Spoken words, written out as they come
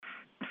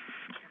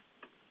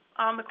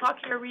The clock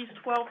here reads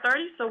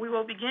 12:30, so we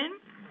will begin.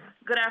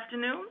 Good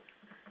afternoon.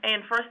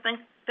 And first,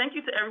 thank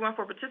you to everyone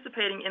for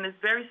participating in this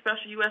very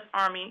special U.S.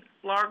 Army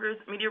Bloggers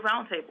Media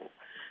Roundtable.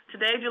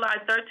 Today, July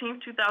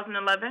 13th,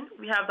 2011,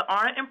 we have the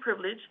honor and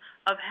privilege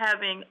of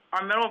having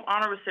our Medal of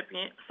Honor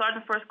recipient,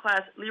 Sergeant First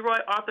Class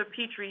Leroy Arthur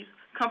Petry's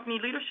company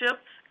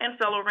leadership and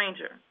fellow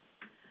Ranger.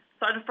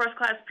 Sergeant First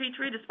Class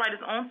Petry, despite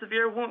his own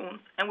severe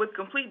wounds and with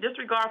complete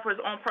disregard for his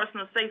own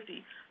personal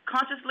safety,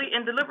 consciously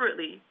and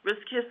deliberately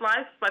risked his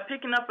life by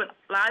picking up a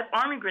live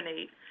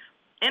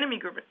enemy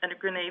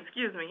grenade,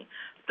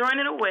 throwing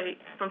it away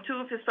from two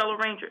of his fellow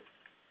Rangers.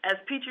 As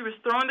Petry was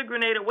throwing the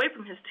grenade away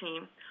from his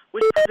team,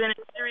 which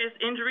prevented serious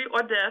injury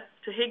or death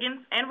to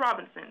Higgins and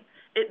Robinson,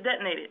 it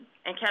detonated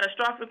and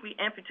catastrophically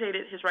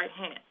amputated his right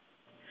hand.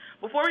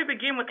 Before we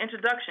begin with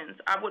introductions,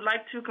 I would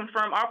like to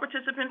confirm all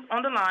participants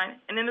on the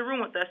line and in the room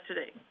with us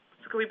today.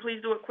 So could we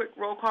please do a quick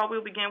roll call?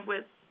 We'll begin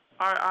with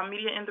our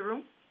media in the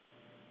room.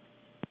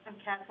 I'm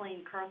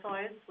Kathleen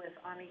Kurthoys with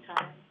Army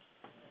Times.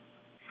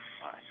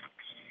 Hi.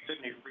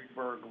 Sidney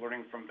Friedberg,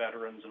 learning from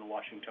veterans in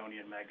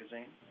Washingtonian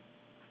Magazine.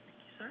 Thank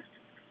you, sir.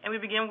 And we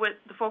begin with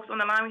the folks on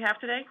the line we have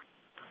today.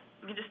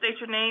 You can just state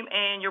your name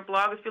and your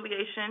blog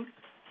affiliation.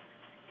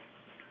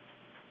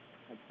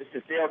 This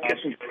is Dale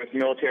Kissinger with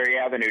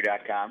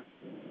MilitaryAvenue.com.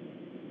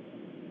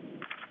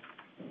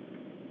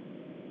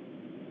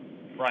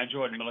 Brian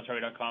Jordan,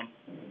 Military.com.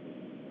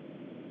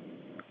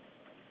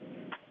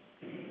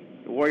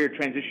 The Warrior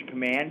Transition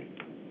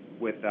Command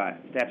with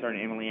Staff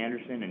Sergeant Emily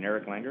Anderson and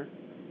Eric Langer.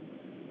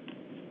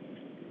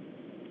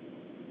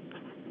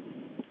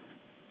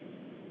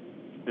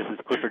 This is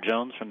Clifford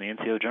Jones from the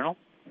NCO Journal.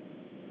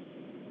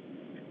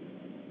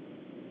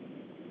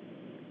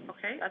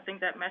 Okay, I think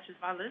that matches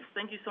my list.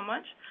 Thank you so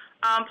much.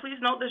 Please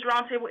note this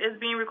roundtable is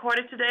being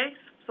recorded today,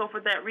 so for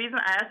that reason,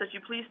 I ask that you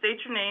please state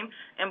your name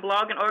and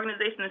blog and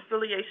organization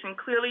affiliation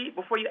clearly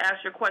before you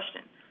ask your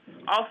question.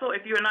 Also,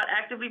 if you are not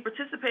actively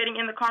participating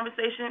in the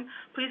conversation,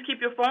 please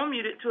keep your phone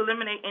muted to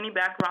eliminate any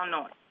background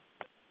noise.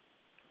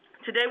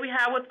 Today we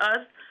have with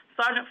us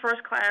Sergeant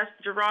First Class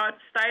Gerard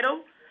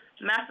Steidel,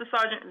 Master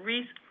Sergeant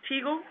Reese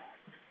Teagle,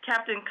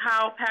 Captain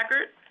Kyle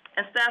Packard,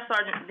 and Staff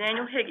Sergeant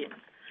Daniel Higgins.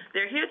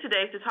 They're here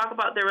today to talk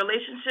about their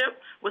relationship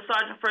with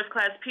Sergeant First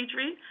Class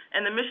Petry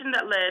and the mission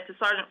that led to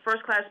Sergeant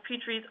First Class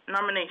Petry's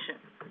nomination.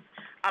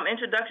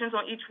 Introductions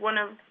on each one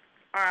of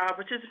our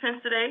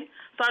participants today.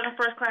 Sergeant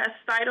First Class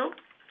Steidel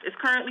is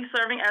currently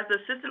serving as the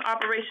Assistant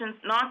Operations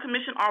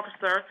Non-Commissioned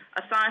Officer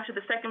assigned to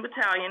the 2nd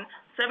Battalion,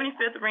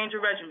 75th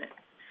Ranger Regiment.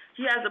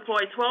 He has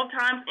deployed 12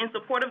 times in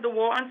support of the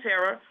War on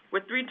Terror,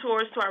 with 3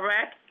 tours to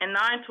Iraq and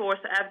 9 tours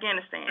to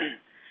Afghanistan.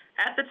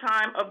 At the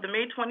time of the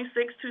May 26,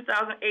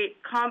 2008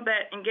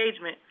 combat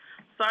engagement,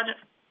 Sergeant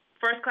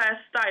First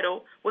Class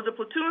Steidel was a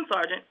platoon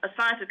sergeant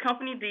assigned to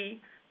Company D,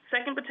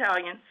 2nd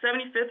Battalion,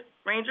 75th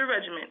Ranger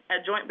Regiment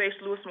at Joint Base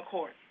Lewis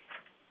McChord.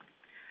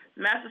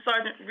 Master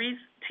Sergeant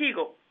Reese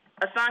Teagle,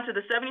 assigned to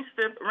the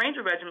 75th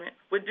Ranger Regiment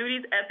with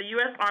duties at the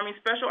U.S. Army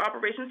Special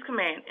Operations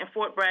Command in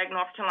Fort Bragg,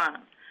 North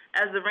Carolina,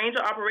 as the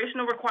Ranger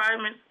Operational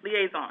Requirements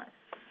Liaison.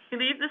 He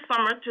leaves this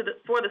summer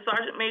for the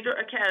Sergeant Major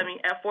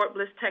Academy at Fort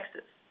Bliss,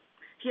 Texas.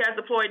 He has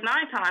deployed 9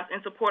 times in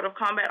support of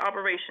combat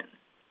operations.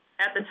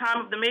 At the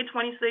time of the May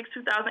 26,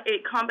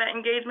 2008 combat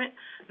engagement,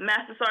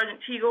 Master Sergeant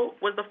Teagle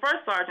was the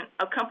first sergeant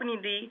of Company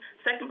D,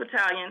 2nd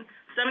Battalion,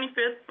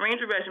 75th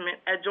Ranger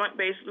Regiment at Joint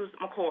Base Lewis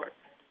McChord.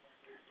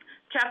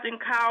 Captain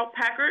Kyle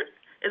Packard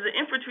is an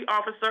infantry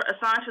officer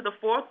assigned to the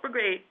 4th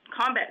Brigade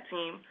Combat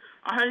Team,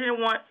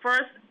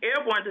 101st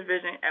Airborne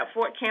Division at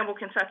Fort Campbell,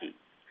 Kentucky.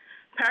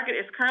 Packard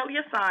is currently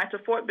assigned to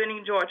Fort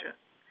Benning, Georgia.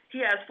 He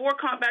has 4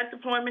 combat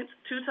deployments,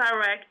 2 to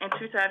Iraq and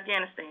 2 to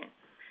Afghanistan.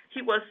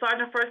 He was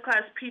Sergeant First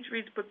Class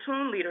Petry's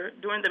platoon leader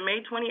during the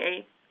May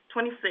 26,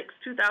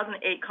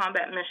 2008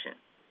 combat mission.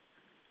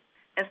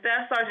 And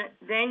Staff Sergeant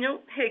Daniel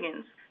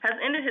Higgins has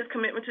ended his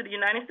commitment to the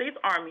United States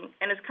Army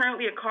and is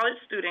currently a college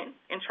student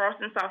in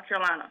Charleston, South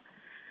Carolina.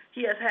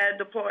 He has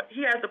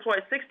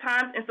deployed 6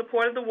 times in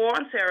support of the War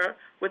on Terror,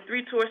 with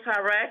 3 tours to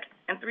Iraq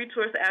and 3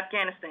 tours to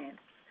Afghanistan.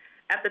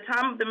 At the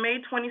time of the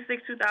May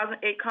 26,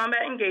 2008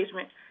 combat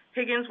engagement,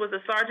 Higgins was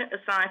a sergeant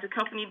assigned to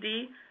Company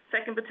D,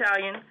 2nd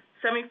Battalion,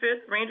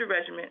 75th Ranger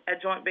Regiment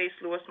at Joint Base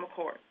Lewis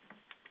McChord.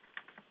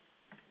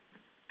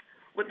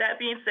 With that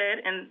being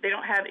said, and they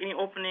don't have any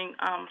opening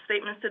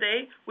statements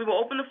today, we will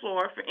open the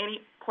floor for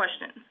any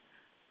questions.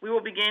 We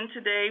will begin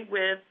today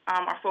with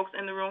our folks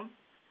in the room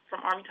from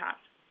Army Times.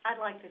 I'd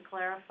like to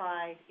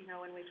clarify,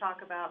 when we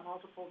talk about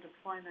multiple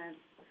deployments,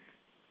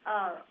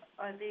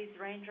 are these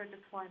Ranger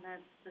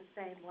deployments the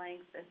same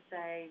length as,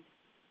 say,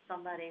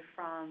 somebody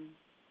from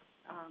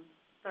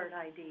 3rd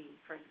ID,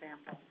 for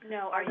example?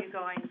 No. Are you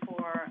going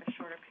for a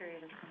shorter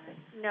period of time?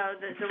 No,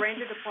 the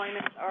Ranger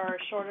deployments are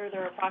shorter.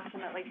 They're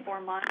approximately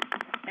 4 months,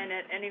 and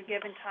at any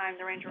given time,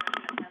 the Ranger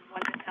Regiment has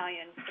 1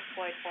 battalion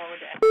deployed forward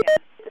to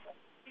Afghanistan.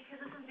 Because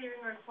this is being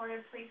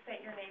recorded, please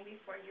state your name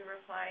before you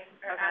reply,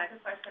 or ask a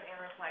question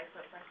and reply to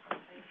a question,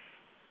 please.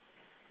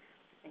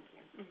 Thank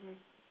you.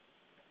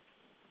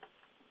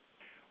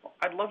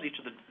 I'd love each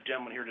of the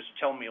gentlemen here just to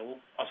tell me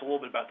us a little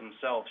bit about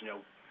themselves, you know,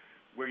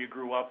 where you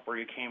grew up, where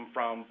you came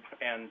from,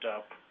 and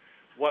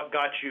what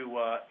got you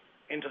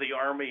into the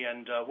Army,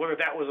 and whether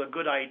that was a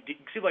good idea,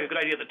 seemed like a good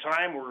idea at the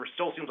time, or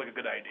still seems like a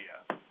good idea.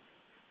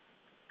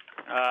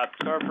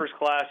 Sergeant First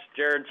Class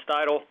Jared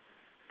Steidel.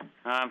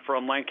 I'm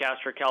from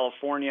Lancaster,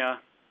 California,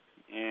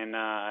 and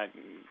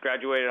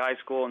graduated high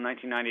school in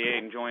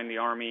 1998 and joined the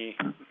Army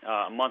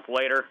a month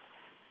later.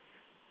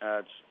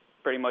 It's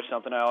pretty much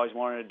something I always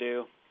wanted to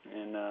do,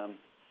 and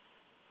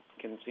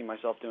couldn't see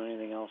myself doing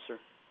anything else, sir.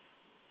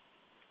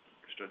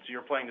 Understood. So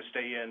you're planning to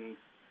stay in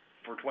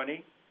for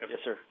 20? Yes,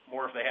 sir.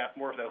 More if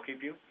they'll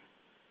keep you?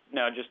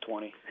 No, just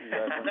 20.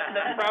 Exactly.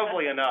 That's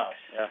probably enough.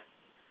 Yeah.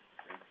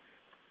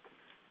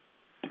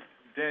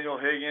 Daniel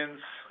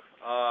Higgins.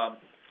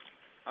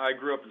 I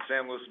grew up in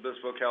San Luis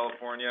Obispo,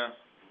 California.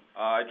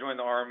 I joined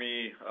the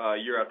Army a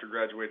year after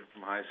graduating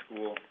from high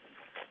school,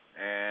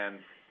 and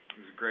it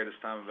was the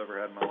greatest time I've ever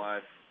had in my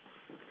life.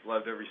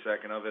 Loved every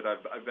second of it.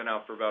 I've been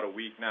out for about a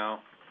week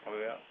now. Oh,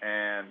 yeah.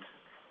 And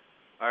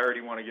I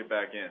already want to get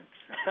back in.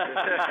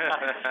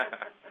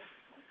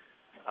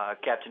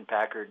 Captain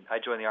Packard. I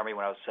joined the Army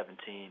when I was 17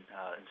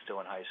 and still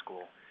in high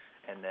school.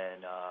 And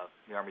then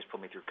the Army's put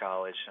me through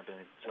college. It's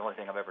the only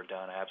thing I've ever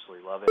done. I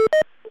absolutely love it.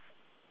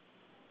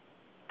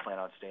 Plan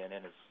on staying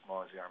in as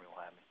long as the Army will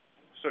have me.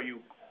 So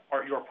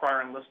you're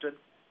prior enlisted?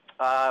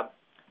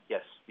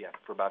 Yes, yeah,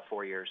 for about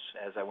 4 years.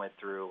 As I went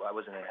through, I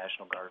was in the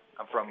National Guard.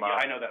 I'm from. Yeah,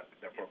 I know that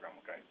program.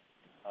 Okay.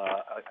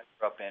 I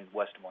grew up in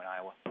West Des Moines,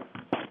 Iowa.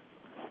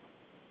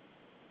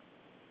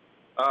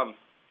 I'm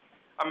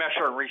Master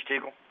Sergeant Reese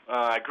Teagle.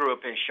 I grew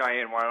up in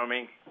Cheyenne,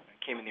 Wyoming. I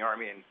came in the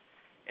Army in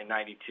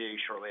 '92,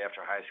 shortly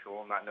after high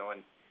school, not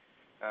knowing,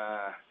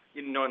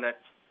 knowing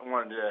that I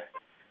wanted to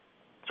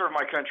serve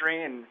my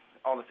country and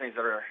all the things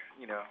that are,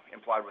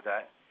 implied with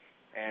that.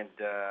 And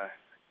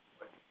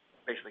what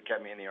basically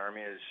kept me in the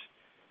Army is,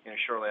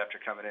 shortly after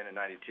coming in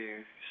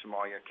 '92,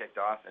 Somalia kicked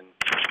off, and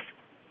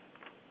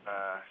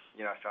I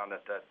found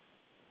that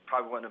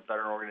probably wasn't a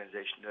better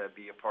organization to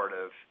be a part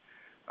of,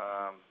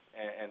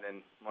 and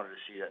then wanted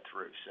to see that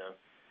through. So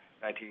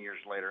 19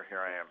 years later,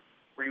 here I am.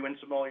 Were you in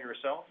Somalia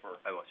yourself, or?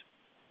 I was.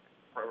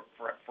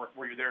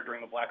 Were you there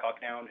during the Black Hawk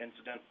Down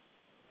incident?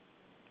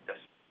 Yes.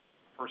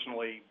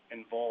 Personally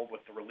involved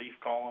with the relief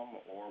column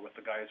or with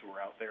the guys who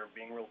were out there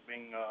being?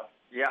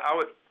 Yeah, I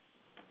was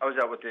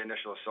out with the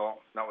initial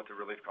assault, not with the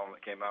relief column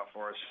that came out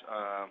for us.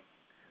 I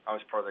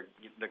was part of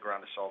the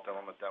ground assault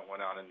element that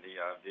went out in the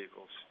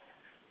vehicles,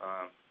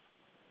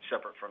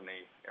 separate from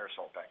the air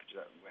assault package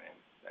that went in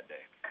that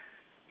day.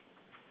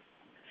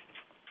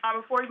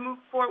 Before we move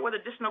forward with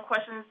additional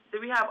questions, do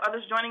we have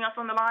others joining us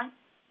on the line?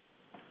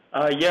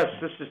 Yes,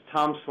 this is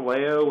Tom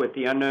Saleo with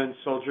the Unknown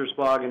Soldiers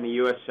blog in the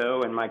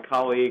USO, and my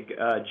colleague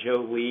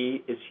Joe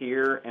Lee is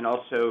here, and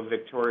also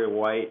Victoria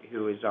White,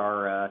 who is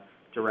our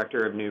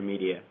Director of New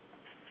Media.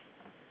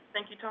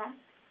 Thank you, Tom.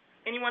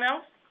 Anyone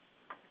else?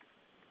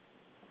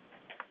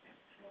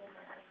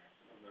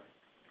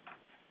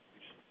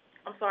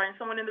 I'm sorry, and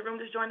someone in the room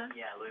just joined us?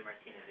 Yeah, Louis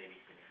Martinez,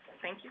 ABC.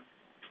 Thank you.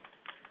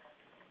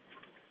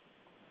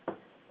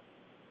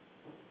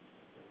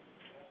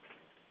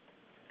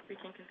 We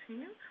can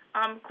continue.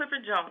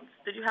 Clifford Jones,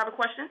 did you have a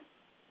question?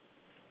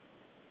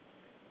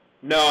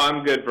 No,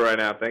 I'm good for right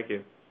now. Thank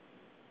you.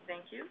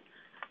 Thank you.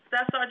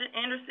 Staff Sergeant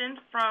Anderson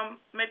from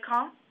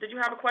MedCom, did you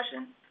have a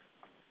question?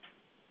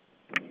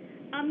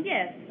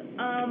 Yes.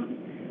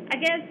 I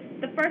guess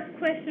the first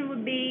question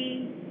would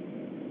be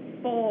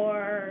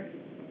for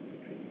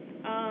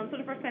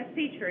the First Class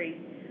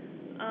Petrie.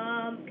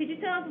 Could you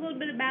tell us a little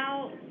bit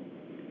about?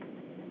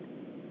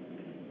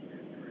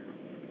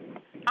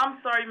 I'm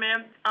sorry,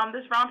 ma'am.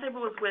 This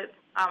roundtable is with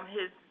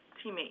his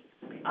teammates,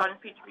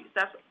 Sergeant Petrie.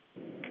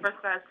 First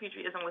Class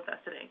Petrie isn't with us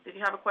today. Did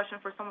you have a question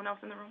for someone else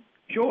in the room?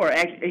 Sure.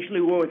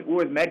 Actually, we're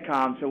with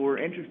MedCom, so we're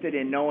interested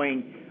in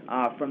knowing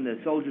from the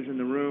soldiers in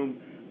the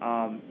room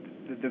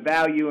the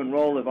value and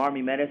role of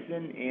Army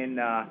medicine in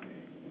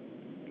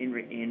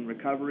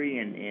recovery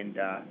and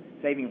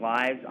saving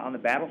lives on the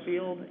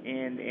battlefield,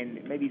 and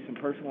maybe some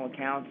personal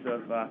accounts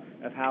of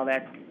how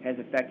that has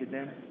affected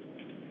them.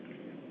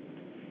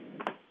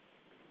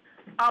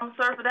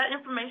 Sir, for that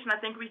information, I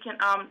think we can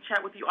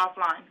chat with you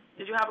offline.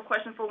 Did you have a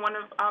question for one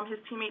of his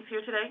teammates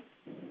here today?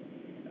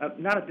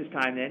 Not at this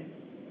time, then.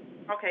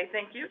 Okay,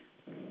 thank you.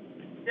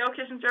 Dale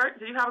Kissinger,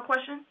 did you have a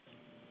question?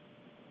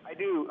 I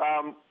do.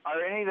 Are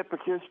any of the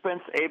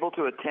participants able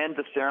to attend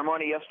the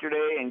ceremony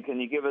yesterday, and can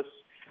you give us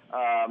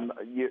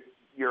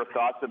your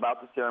thoughts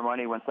about the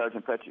ceremony when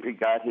Sergeant Petrie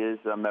got his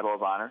Medal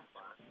of Honor?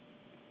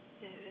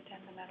 Did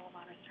attend the Medal of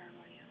Honor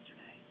ceremony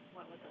yesterday.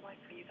 What was it like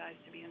for you guys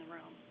to be in the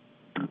room?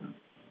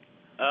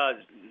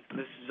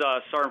 This is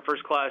Sergeant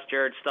First Class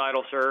Jared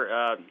Steidel,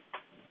 sir.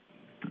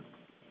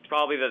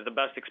 Probably the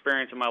best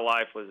experience of my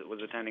life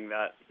was attending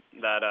that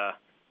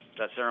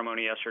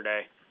ceremony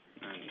yesterday,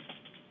 and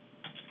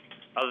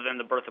other than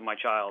the birth of my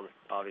child,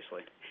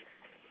 obviously.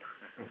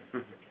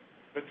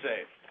 Good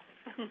save.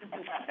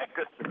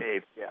 Good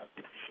save, yeah.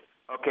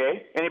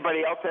 Okay.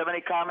 Anybody else have any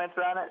comments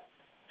on it?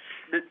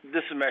 This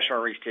is Mesh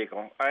Reese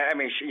Tickle. I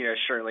mean,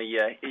 certainly,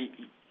 yeah.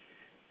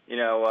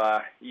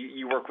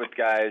 You work with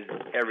guys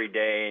every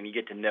day, and you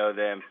get to know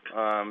them.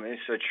 And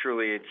so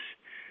truly,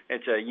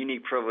 it's a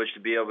unique privilege to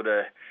be able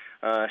to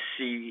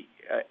see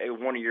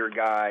one of your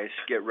guys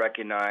get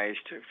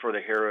recognized for the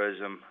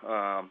heroism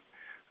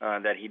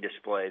that he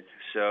displayed.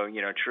 So,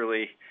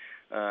 truly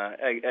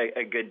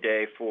a good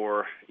day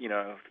for,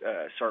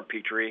 Sergeant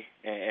Petrie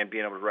and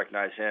being able to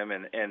recognize him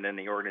and then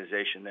the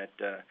organization that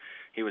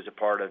he was a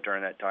part of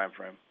during that time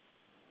frame.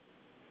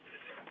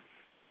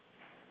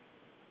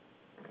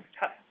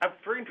 I'm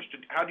very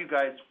interested.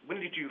 When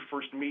did you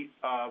first meet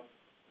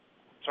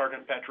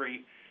Sergeant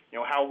Petrie?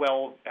 How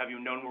well have you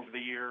known him over the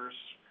years?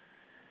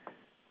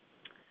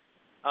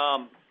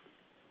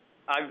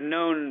 I've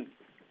known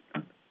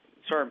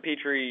Sergeant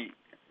Petrie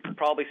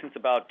probably since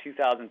about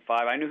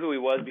 2005. I knew who he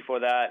was before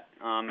that.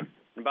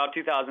 In about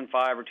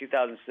 2005 or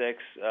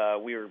 2006,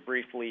 we were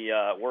briefly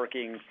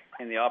working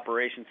in the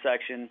operations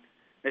section.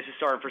 This is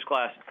Sergeant First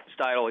Class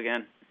Steidle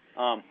again.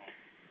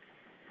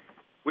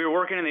 We were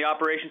working in the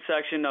operations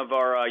section of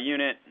our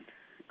unit.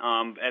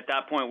 At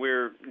that point, we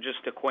were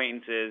just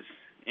acquaintances.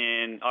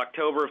 In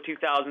October of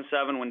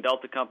 2007, when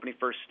Delta Company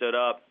first stood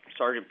up,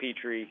 Sergeant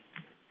Petrie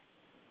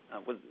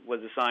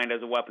was assigned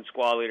as a weapons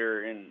squad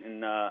leader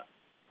in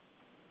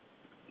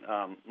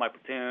my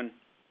platoon,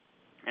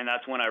 and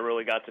that's when I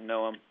really got to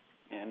know him.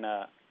 And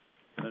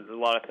there's a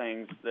lot of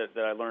things that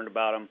I learned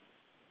about him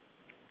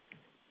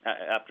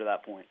after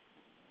that point.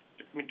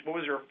 I mean, what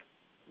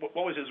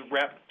was his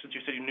rep? Since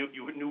you said you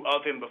knew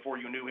of him before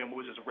you knew him, what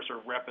was his sort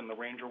of rep in the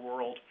Ranger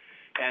world?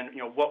 And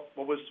what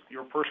was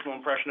your personal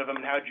impression of him,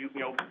 and how'd you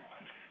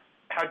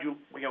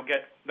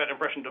get that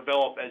impression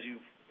develop as you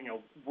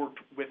worked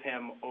with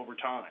him over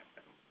time?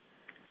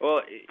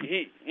 Well,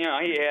 he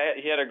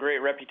had a great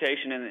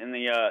reputation in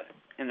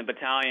the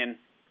battalion,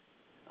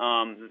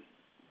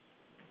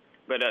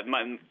 but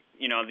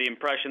the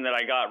impression that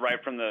I got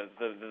right from the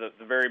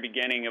very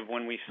beginning of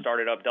when we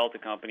started up Delta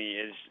Company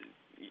is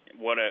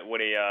what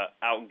a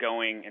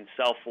outgoing and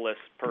selfless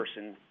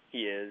person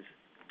he is.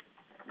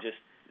 Just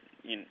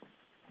you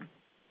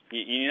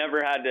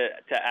never had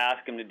to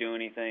ask him to do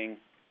anything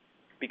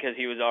because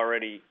he was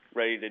already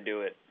ready to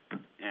do it,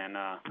 and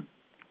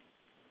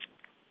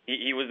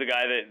he was the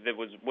guy that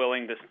was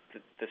willing to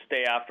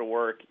stay after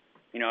work,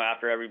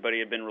 after everybody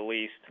had been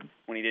released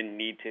when he didn't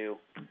need to,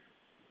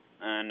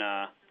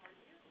 and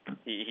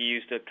he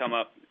used to come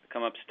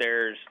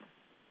upstairs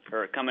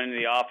or come into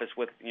the office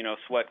with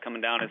sweat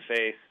coming down his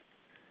face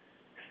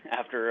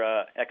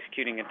after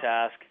executing a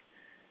task.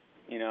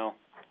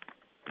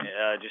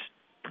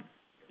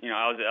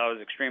 I was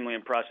extremely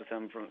impressed with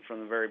him from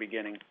the very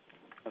beginning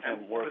of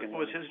him working.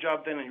 What was his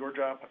job then and your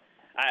job?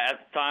 At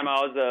the time, I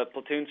was the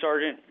platoon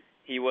sergeant.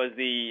 He was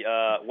the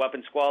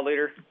weapons squad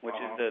leader, which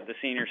is the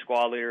senior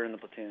squad leader in the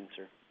platoon,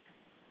 sir.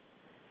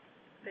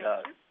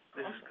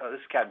 This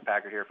is Captain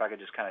Packard here. If I could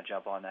just kind of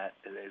jump on that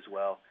as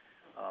well.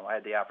 I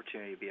had the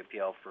opportunity to be a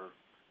PL for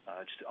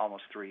just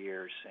almost 3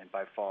 years, and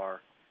by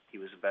far, he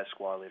was the best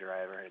squad leader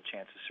I ever had a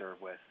chance to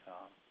serve with.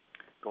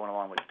 Going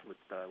along with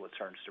what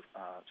Sergeant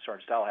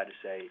Steidle had to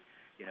say,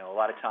 a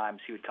lot of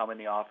times he would come in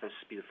the office,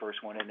 be the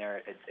first one in there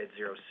at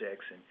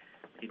 06, and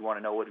he'd want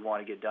to know what he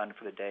wanted to get done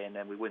for the day, and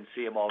then we wouldn't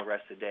see him all the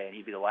rest of the day, and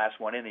he'd be the last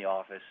one in the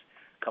office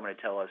coming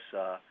to tell us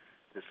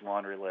this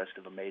laundry list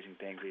of amazing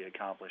things he had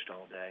accomplished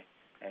all day.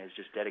 And his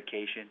just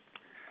dedication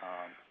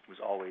was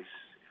always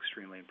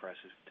extremely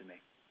impressive to me.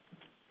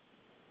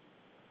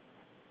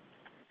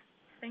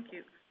 Thank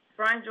you.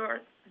 Brian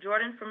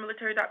Jordan from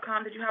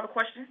military.com, did you have a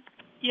question?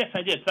 Yes,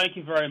 I did. Thank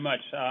you very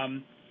much.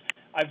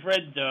 I've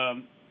read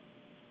some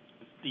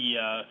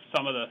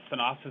of the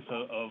synopsis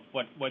of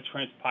what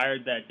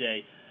transpired that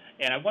day,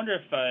 and I wonder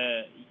if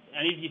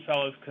any of you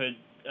fellows could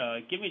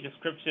give me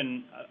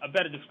a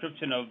better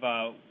description of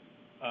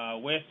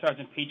where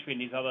Sergeant Petrie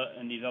and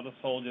these other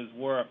soldiers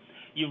were.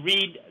 You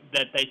read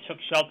that they took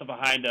shelter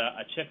behind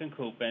a chicken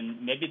coop, and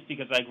maybe it's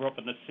because I grew up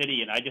in the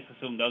city and I just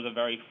assumed those are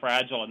very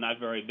fragile and not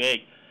very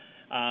big.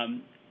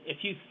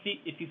 If you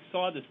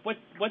saw this, what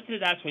did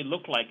it actually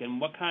look like,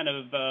 and what kind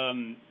of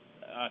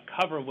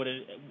cover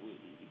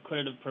could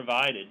it have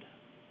provided?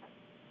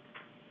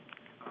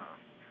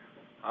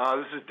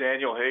 This is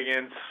Daniel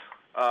Higgins.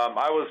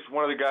 I was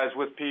one of the guys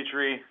with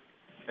Petrie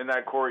in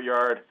that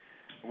courtyard.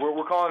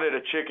 We're calling it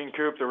a chicken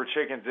coop. There were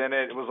chickens in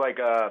it. It was like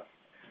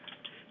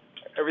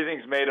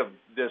everything's made of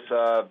this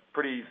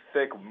pretty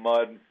thick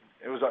mud.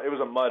 It was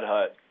a mud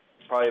hut,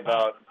 probably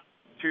about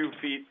 2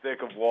 feet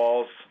thick of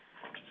walls.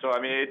 So I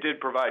mean, it did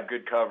provide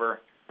good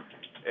cover,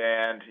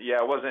 and yeah,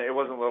 it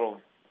wasn't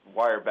little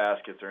wire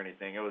baskets or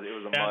anything. It was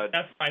a mud.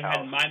 That's what I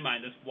had in my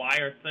mind, this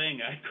wire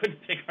thing. I couldn't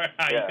figure out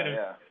how you could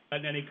have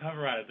gotten any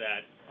cover out of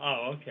that.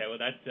 Oh, okay. Well,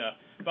 that's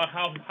about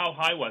how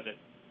high was it?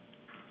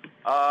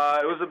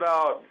 It was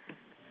about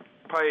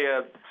probably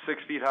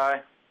 6 feet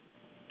high.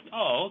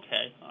 Oh,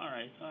 okay. All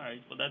right.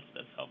 Well, that's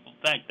helpful.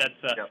 Thanks.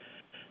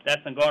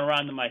 That's been going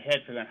around in my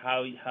head, figuring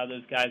how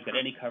those guys got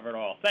any cover at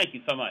all. Thank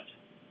you so much.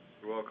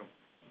 You're welcome.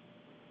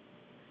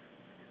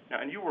 Now,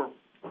 and you were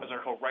as I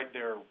recall, right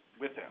there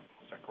with him.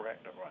 Is that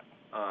correct?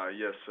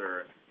 Yes,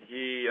 sir.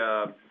 He,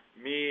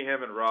 me,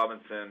 him, and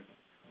Robinson.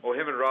 Well,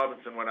 him and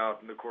Robinson went out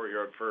in the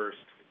courtyard first,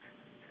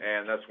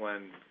 and that's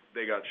when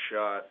they got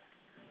shot.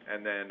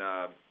 And then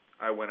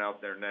I went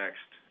out there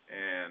next,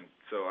 and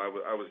so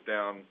I was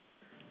down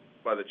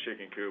by the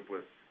chicken coop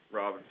with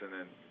Robinson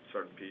and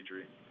Sergeant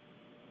Petrie.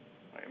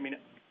 I mean,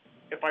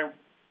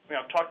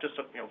 I've talked to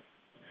some,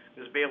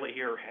 Ms. Bailey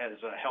here has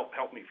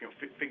helped me,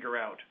 figure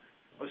out.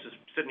 This is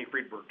Sidney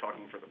Friedberg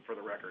talking for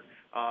the record.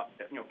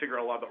 Figure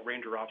out a lot about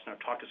Ranger Ops, and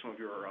I've talked to some of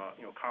your,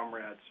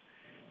 comrades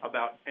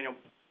about,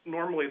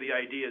 normally the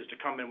idea is to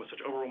come in with such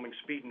overwhelming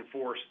speed and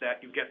force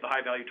that you get the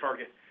high-value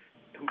target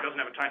who doesn't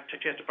have a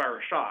chance to fire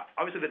a shot.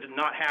 Obviously, that did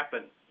not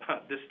happen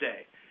this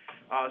day.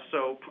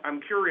 So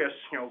I'm curious,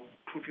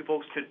 if you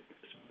folks could,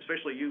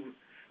 especially you,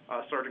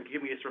 Sergeant,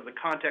 give me sort of the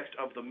context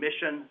of the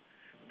mission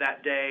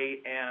that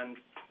day, and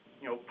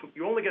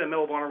you only get a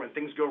Medal of Honor when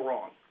things go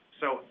wrong.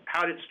 So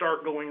how did it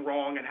start going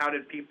wrong, and how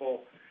did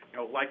people,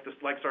 like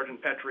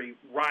Sergeant Petrie,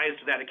 rise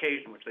to that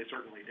occasion, which they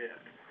certainly did?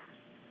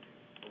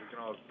 We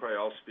can probably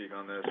all speak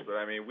on this, but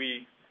I mean,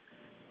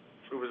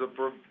 it was a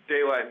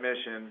daylight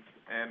mission,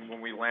 and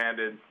when we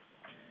landed,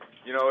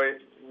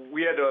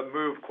 we had to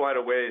move quite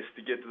a ways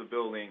to get to the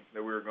building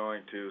that we were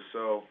going to.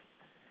 So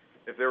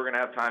if they were going to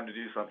have time to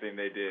do something,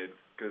 they did,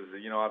 because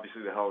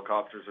obviously the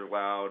helicopters are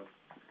loud,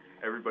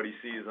 everybody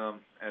sees them,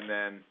 and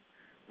then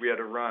we had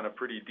to run a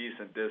pretty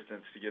decent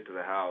distance to get to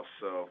the house.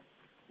 So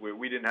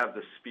we didn't have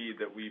the speed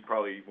that we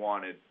probably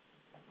wanted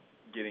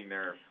getting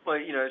there. Well,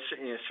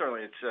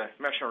 certainly it's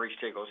National Reach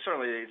Takeover.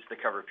 Certainly it's the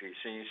cover piece.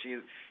 And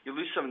you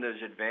lose some of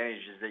those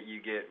advantages that you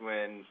get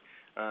when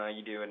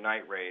you do a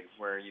night raid,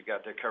 where you've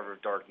got the cover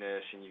of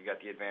darkness and you've got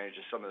the advantage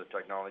of some of the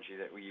technology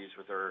that we use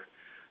with our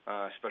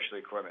special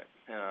equipment.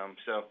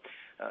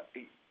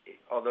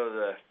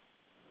 Although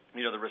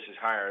the risk is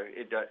higher,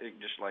 it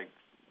just like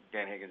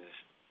Dan Higgins is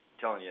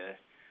telling you,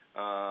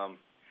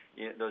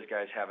 those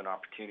guys have an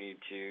opportunity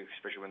to,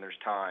 especially when there's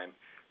time,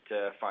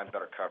 to find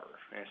better cover.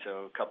 And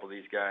so a couple of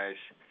these guys,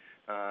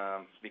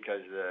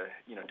 because the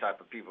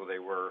type of people they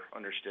were,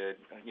 understood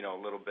a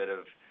little bit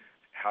of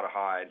how to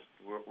hide,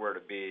 where to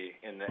be,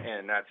 and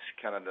that's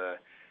kind of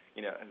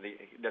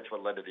that's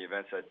what led to the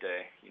events that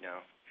day.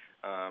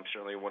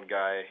 Certainly one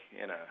guy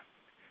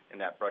in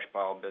that brush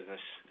pile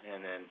business,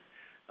 and then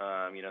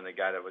the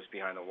guy that was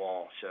behind the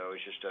wall. So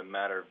it's just a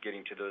matter of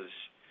getting to those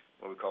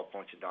what we call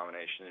points of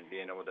domination and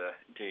being able to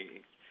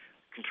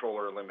control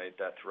or eliminate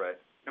that threat.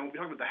 And when we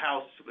talk about the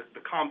house,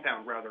 the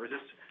compound rather, is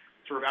this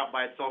sort of out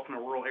by itself in a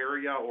rural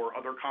area, or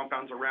other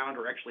compounds around,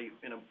 or actually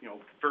in a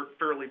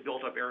fairly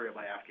built-up area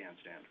by Afghan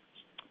standards?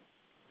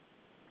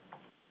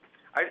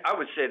 I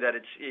would say that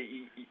it's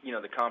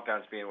the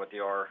compounds being what they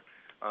are.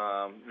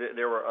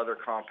 There were other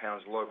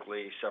compounds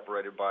locally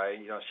separated by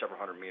several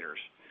hundred meters.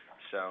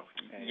 So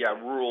yeah,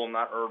 rural,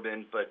 not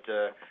urban, but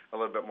a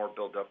little bit more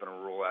built up in a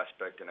rural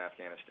aspect in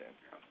Afghanistan.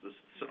 This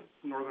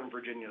Northern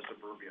Virginia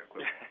suburbia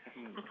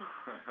equivalent.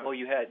 Well,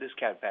 this is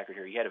Captain Packard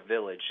here. You had a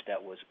village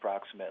that was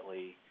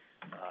approximately,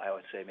 I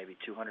would say, maybe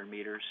 200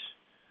 meters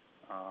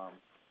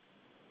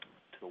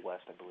to the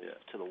west, I believe,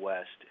 to the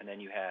west. And then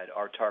you had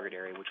our target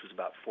area, which was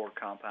about 4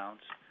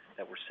 compounds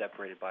that were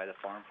separated by the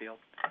farm field.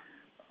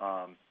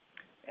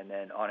 And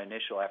then on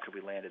initial, after we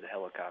landed the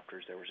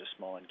helicopters, there was a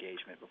small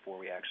engagement before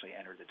we actually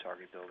entered the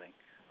target building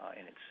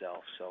in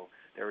itself. So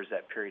there was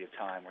that period of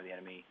time where the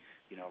enemy,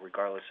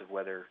 regardless of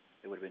whether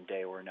it would have been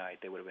day or night,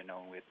 they would have been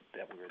known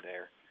that we were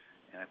there.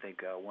 And I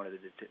think one of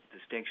the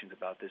distinctions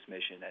about this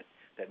mission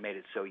that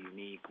made it so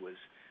unique was,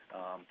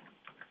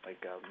 like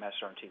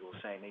Master Sergeant Teagle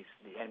was saying,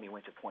 the enemy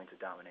went to points of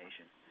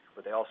domination,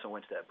 but they also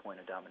went to that point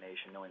of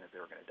domination knowing that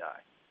they were going to die.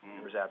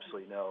 There was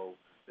absolutely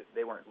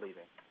they weren't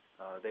leaving.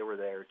 They were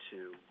there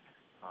to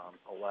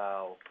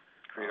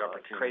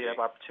create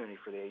opportunity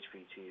for the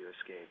HVT to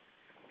escape.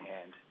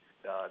 And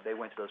they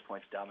went to those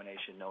points of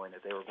domination knowing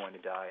that they were going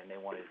to die, and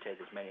they wanted to take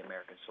as many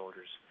American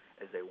soldiers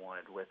as they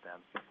wanted with them.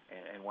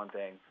 And one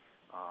thing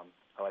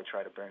I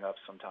try to bring up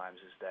sometimes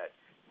is that,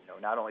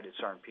 not only did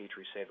Sergeant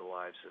Petrie save the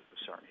lives of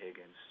Sergeant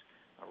Higgins,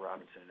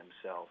 Robinson, and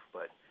himself,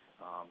 but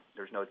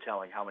there's no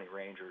telling how many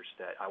Rangers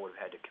that I would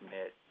have had to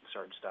commit,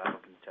 Sergeant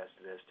Stidle can attest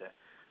to this,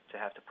 to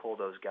have to pull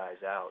those guys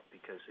out,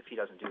 because if he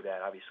doesn't do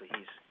that, obviously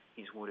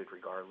he's wounded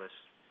regardless.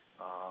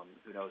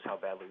 Who knows how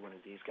badly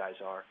wounded these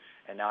guys are.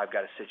 And now I've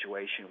got a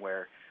situation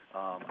where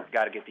I've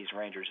got to get these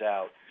Rangers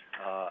out.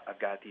 I've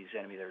got these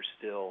enemy that are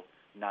still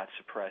not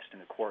suppressed in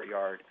the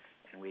courtyard,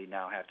 and we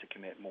now have to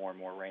commit more and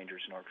more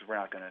Rangers in order, because we're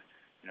not going to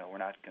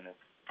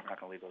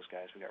leave those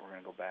guys. We're going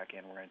to go back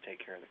in. We're going to take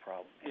care of the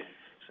problem.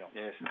 So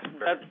yes,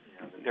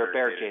 they're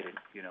barricaded.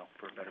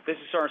 For a better. This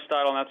is Sergeant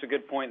Stidle, and that's a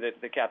good point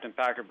that Captain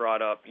Packard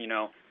brought up.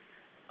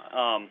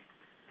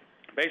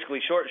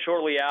 Basically,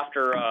 shortly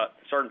after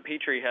Sergeant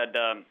Petrie had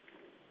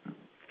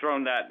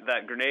thrown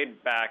that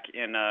grenade back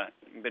and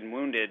been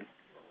wounded,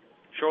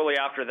 shortly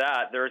after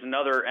that, there was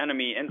another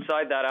enemy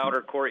inside that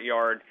outer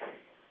courtyard.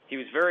 He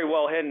was very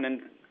well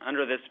hidden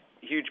under this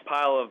huge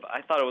pile of,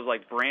 I thought it was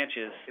like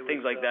branches,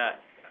 things like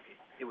that.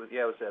 It was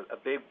a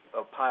big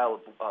pile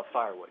of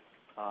firewood.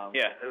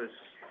 Yeah. It was.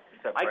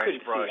 I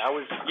couldn't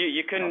see.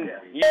 You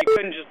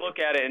couldn't just look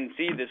at it and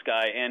see this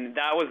guy, and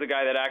that was the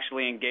guy that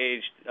actually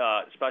engaged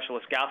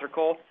Specialist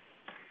Gathercole.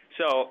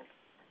 So,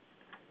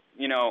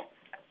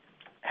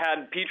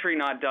 had Petrie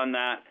not done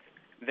that,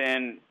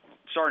 then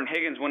Sergeant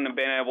Higgins wouldn't have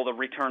been able to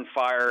return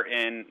fire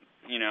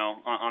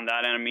on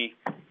that enemy,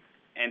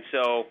 and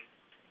so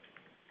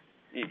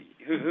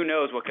who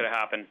knows what could have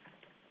happened,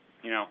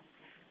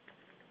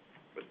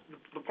 But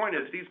the point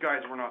is, these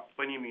guys were not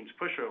by any means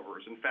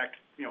pushovers. In fact,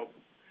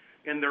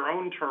 in their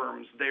own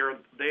terms, they are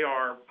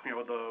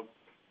the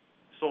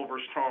Silver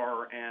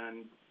Star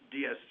and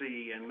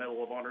DSC and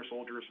Medal of Honor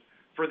soldiers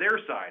for their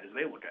side as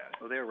they look at it.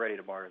 Well, they were ready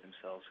to martyr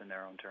themselves in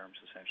their own terms,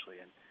 essentially.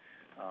 And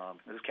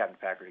this is Captain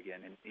Packard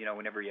again. And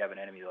whenever you have an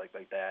enemy like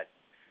that,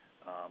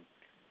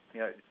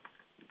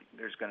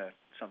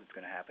 something's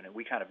gonna happen. And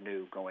we kind of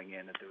knew going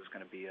in that there was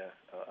going to be a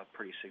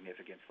pretty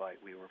significant fight.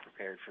 We were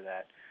prepared for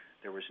that.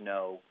 There was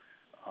no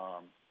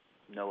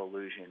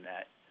illusion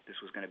that this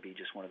was going to be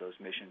just one of those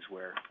missions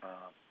where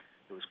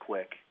it was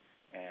quick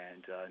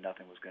and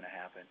nothing was going to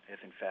happen.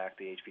 If, in fact,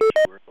 the HVT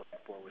we were looking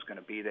for was going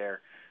to be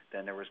there,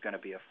 then there was going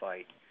to be a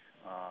fight.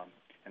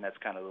 And that's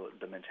kind of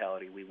the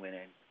mentality we went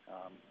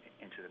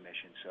into the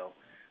mission. So,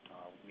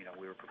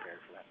 we were prepared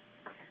for that.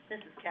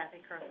 This is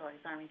Kathy Kerfoys,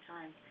 Army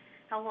Times.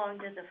 How long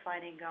did the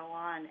fighting go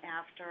on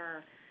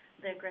after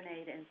the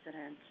grenade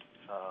incident?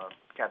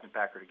 Captain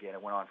Packard, again,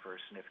 it went on for a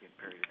significant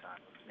period of time.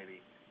 It was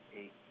maybe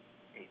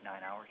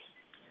 9 hours.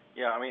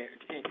 Yeah, I mean,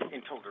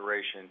 in total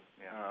duration,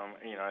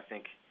 Yeah. I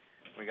think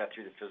we got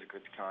through the physical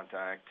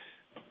contact,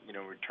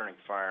 returning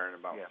fire in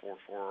about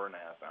 4.5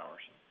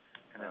 hours.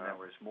 And then there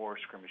was more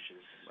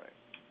skirmishes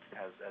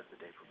as the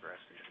day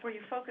progressed. Were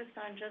you focused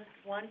on just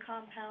one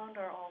compound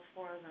or all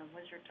four of them?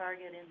 Was your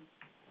target in?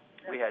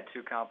 We had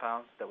two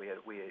compounds that we had.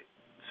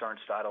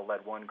 Sergeant Steidle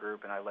led one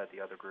group, and I led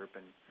the other group.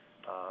 And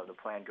the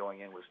plan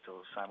going in was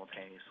to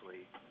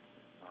simultaneously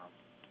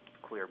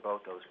clear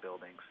both those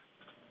buildings.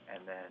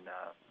 And then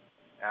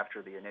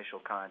after the initial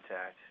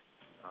contact,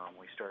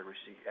 we started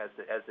as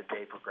the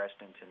day progressed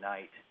into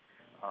night.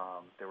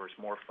 There was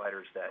more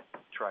fighters that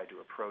tried to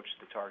approach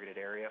the targeted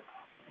area,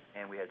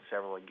 and we had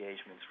several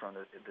engagements from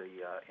the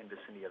in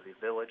vicinity of the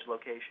village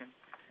location.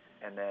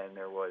 And then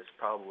there was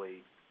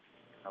probably,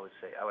 I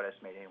would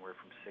estimate anywhere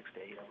from 6 to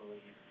 8, I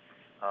believe,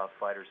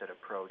 fighters that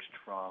approached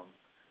from.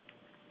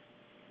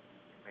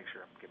 Make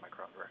sure I'm getting my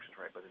directions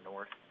right, but the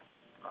north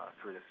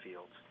through the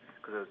fields.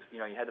 Because you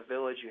had the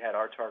village, you had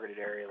our targeted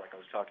area, like I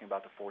was talking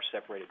about, the 4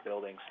 separated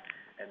buildings,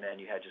 and then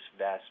you had just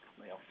vast,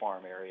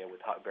 farm area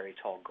with very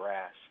tall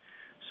grass.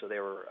 So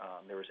there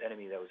was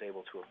enemy that was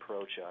able to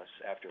approach us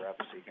after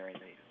obviously hearing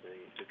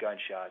the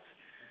gunshots,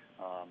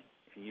 and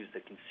use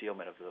the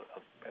concealment of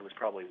it was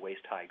probably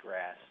waist high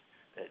grass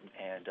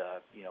and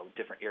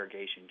different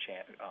irrigation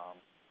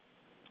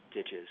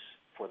ditches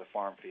for the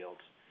farm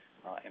fields,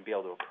 and be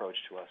able to approach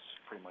to us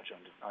pretty much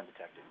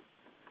undetected.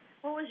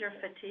 What was your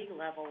fatigue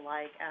level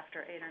like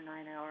after 8 or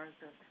 9 hours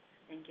of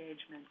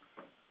engagement?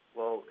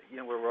 Well, we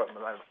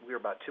were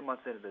about 2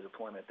 months into the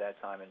deployment at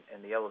that time, and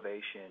the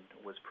elevation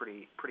was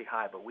pretty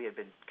high. But we had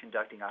been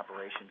conducting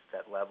operations at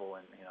that level,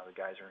 and the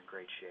guys are in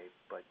great shape.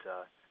 But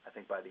I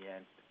think by the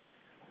end,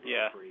 we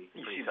were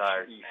pretty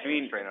tired.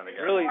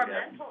 Really, more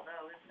mental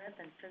though, isn't it,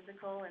 than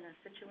physical in a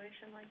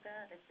situation like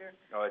that?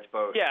 It's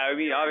both. Yeah, I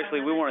mean, obviously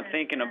we weren't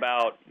thinking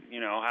about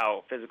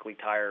how physically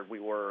tired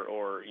we were,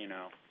 or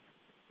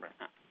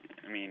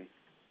I mean,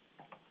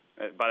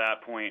 by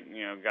that point,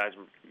 guys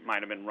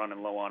might have been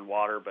running low on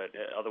water, but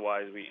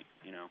otherwise it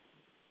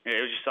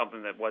was just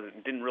something that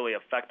didn't really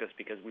affect us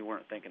because we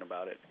weren't thinking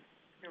about it.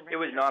 It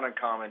was not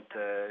uncommon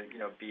to,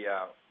 be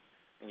out,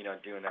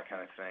 doing that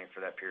kind of thing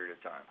for that period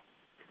of time.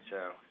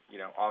 So,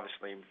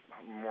 obviously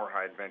more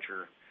high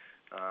adventure,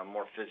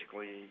 more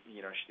physically,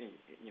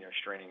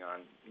 straining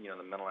on,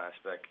 the mental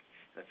aspect,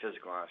 the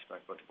physical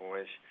aspect. But the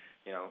boys,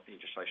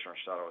 just like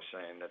Sergeant Steidle was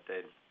saying, that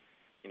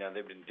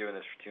they've been doing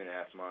this for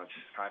 2.5 months,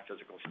 high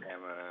physical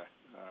stamina,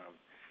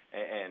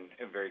 and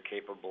very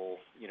capable,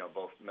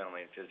 both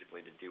mentally and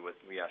physically to do what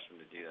we asked them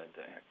to do that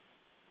day.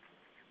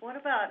 What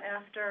about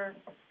after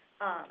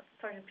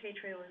Sergeant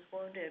Petrie was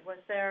wounded? Was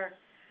there,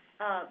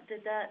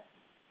 did that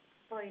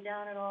slow you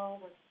down at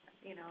all?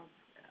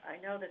 I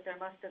know that there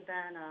must have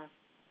been a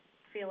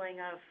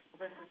feeling of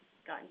this has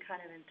gotten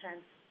kind of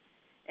intense,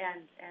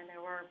 and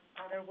there were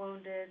other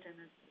wounded, and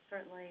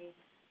certainly.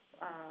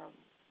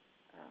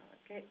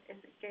 Is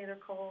it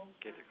Gathercole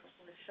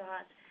was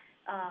shot.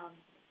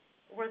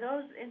 Were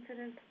those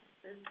incidents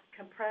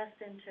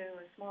compressed into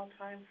a small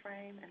time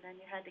frame, and then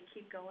you had to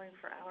keep going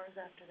for hours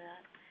after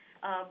that?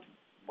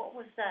 What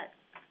was that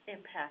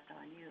impact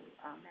on you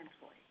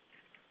mentally?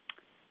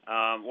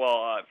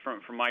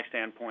 From my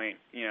standpoint,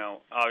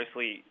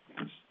 obviously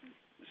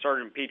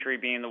Sergeant Petrie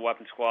being the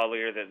weapons squad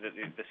leader,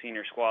 the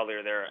senior squad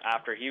leader there,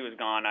 after he was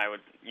gone, I would,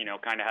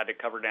 kind of had to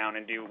cover down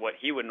and do what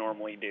he would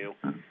normally do.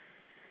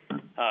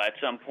 At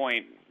some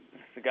point,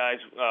 the guys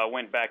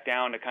went back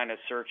down to kind of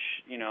search,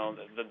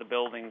 the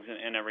buildings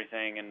and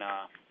everything, and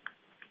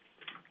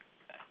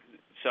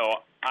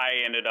so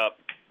I ended up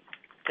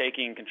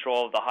taking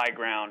control of the high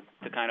ground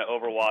to kind of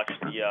overwatch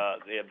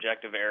the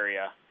objective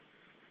area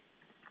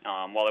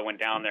while I went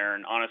down there.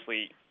 And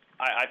honestly,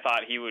 I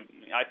thought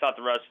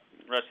the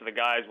rest of the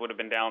guys would have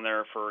been down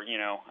there for, you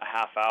know, a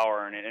half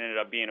hour, and it ended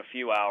up being a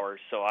few hours.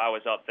 So I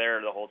was up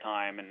there the whole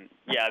time, and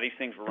yeah, these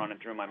things were running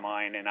through my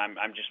mind, and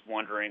I'm just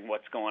wondering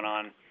what's going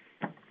on.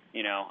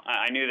 You know,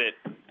 I knew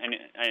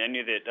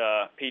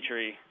that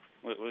Petrie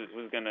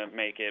was going to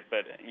make it,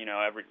 but you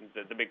know,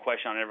 the big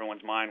question on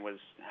everyone's mind was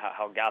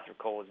how Gaither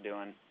Cole was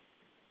doing.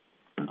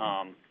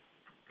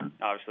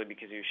 Obviously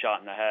because he was shot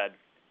in the head,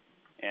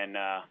 and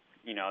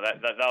you know,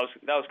 that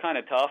was kind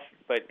of tough.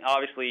 But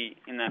obviously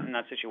in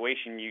that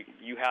situation,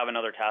 you have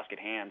another task at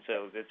hand,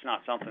 so it's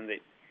not something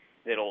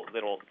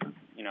that'll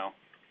you know,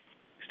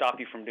 stop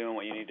you from doing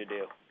what you need to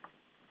do.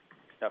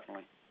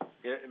 Definitely.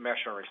 Yeah,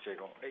 Master Sergeant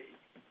Stigl,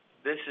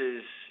 this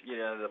is, you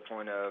know, the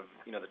point of,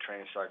 you know, the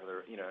training cycle,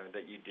 you know,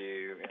 that you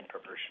do in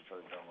preparation for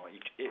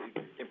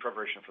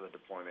the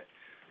deployment,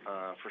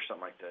 for something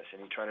like this,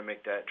 and you try to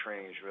make that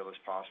training as real as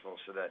possible,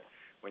 so that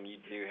when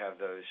you do have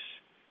those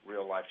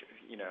real life,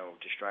 you know,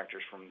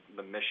 distractors from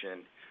the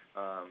mission,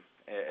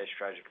 as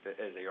tragic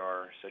as they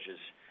are, such as,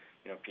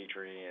 you know,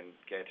 Petrie and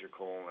Gaither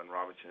Cole and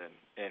Robinson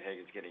and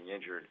Higgins getting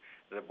injured,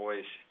 the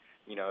boys,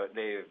 you know,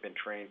 they have been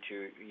trained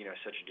to, you know,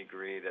 such a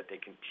degree that they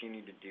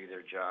continue to do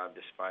their job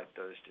despite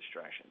those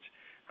distractions,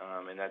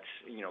 and that's,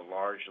 you know,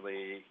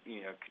 largely, you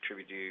know,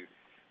 contributed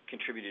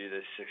to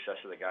the success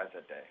of the guys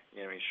that day.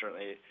 You know, I mean,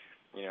 certainly,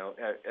 you know,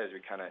 as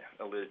we kind of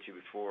alluded to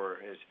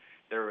before, is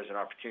there was an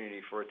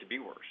opportunity for it to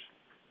be worse,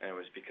 and it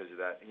was because of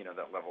that, you know,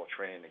 that level of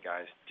training, the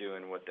guys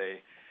doing what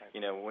they,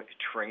 you know,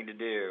 trained to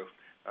do,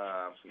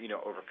 you know,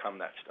 overcome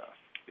that stuff.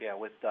 Yeah,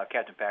 with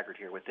Captain Packard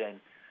here,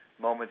 within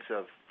moments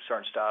of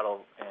Sergeant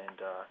Stottle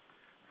and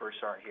First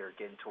Sergeant here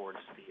getting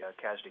towards the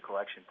casualty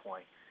collection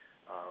point,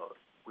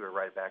 we were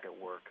right back at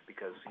work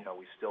because, you know,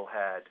 we still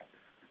had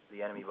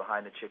the enemy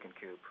behind the chicken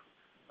coop.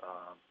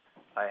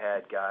 I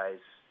had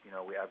guys, you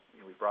know,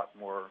 we brought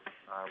more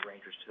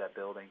Rangers to that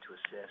building to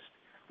assist.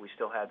 We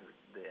still had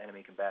the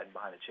enemy combatant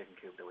behind the chicken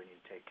coop that we need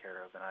to take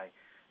care of, and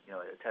you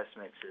know, a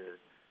testament to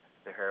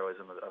the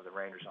heroism of the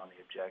Rangers on the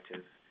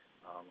objective.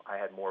 I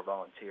had more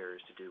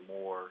volunteers to do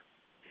more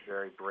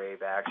very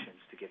brave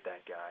actions to get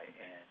that guy,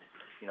 and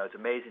you know, it's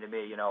amazing to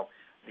me. You know,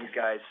 these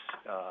guys,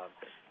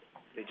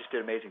 they just did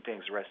amazing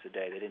things the rest of the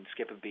day. They didn't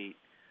skip a beat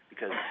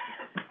because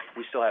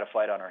we still had a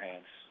fight on our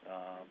hands,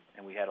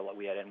 and we had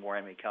more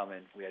enemy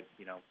coming. We had,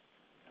 you know,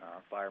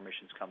 fire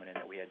missions coming in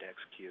that we had to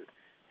execute,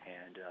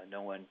 and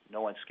no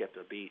one skipped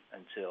a beat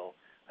until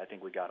I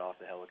think we got off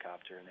the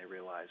helicopter and they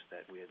realized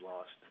that we had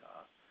lost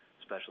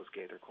Specialist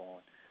Gaither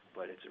Cole.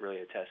 But it's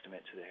really a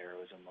testament to the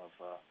heroism of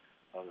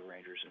the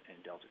Rangers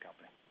and Delta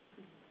Company.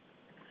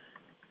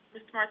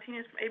 Mr.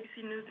 Martinez from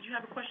ABC News, did you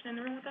have a question in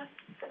the room with us?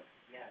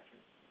 Yeah,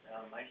 I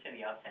understand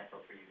the op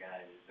tempo for you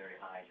guys is very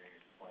high during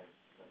your deployment,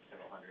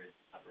 several hundred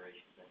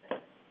operations, I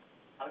think.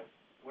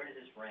 Where does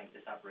this rank,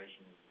 this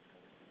operation on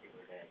this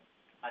particular day?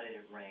 How did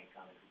it rank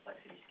on the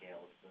complexity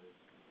scale of those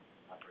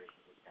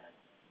operations with that?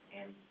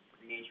 And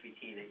the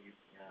HVT that you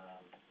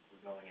were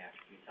going after,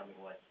 can you tell me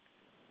what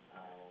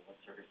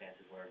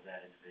circumstances were of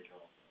that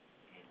individual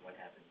and what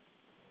happened?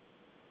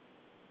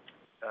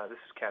 This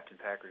is Captain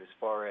Packard. As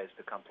far as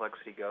the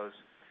complexity goes,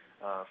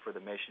 for the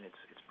mission,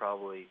 it's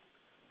probably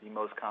the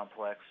most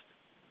complex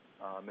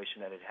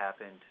mission that had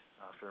happened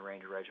for the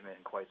Ranger Regiment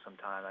in quite some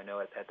time. I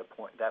know at that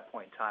point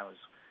in time it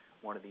was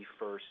one of the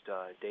first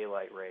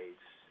daylight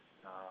raids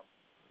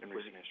in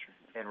recent history.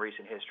 In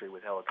recent history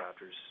with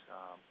helicopters.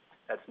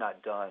 That's not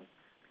done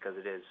because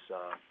it is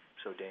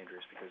so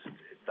dangerous because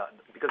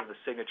of the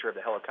signature of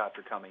the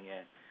helicopter coming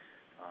in.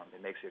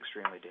 It makes it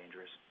extremely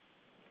dangerous.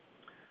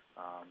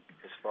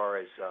 As far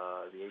as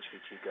the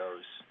HVT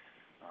goes,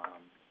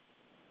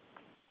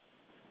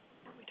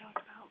 What we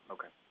talked about.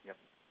 Okay. Yep.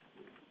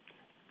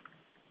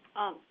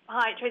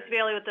 Hi, Tracy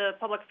Bailey with the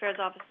Public Affairs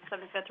Office of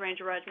 75th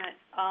Ranger Regiment.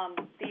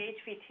 The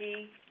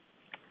HVT,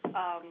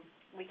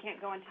 we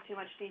can't go into too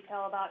much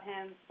detail about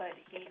him, but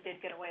he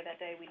did get away that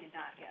day. We did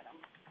not get him.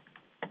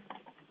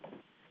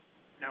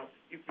 Now,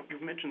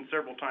 you've mentioned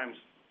several times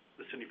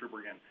the Sidney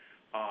Fruber again,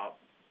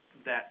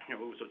 that, you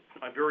know, it was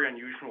a very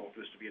unusual for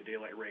this to be a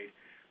daylight raid.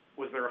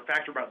 Was there a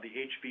factor about the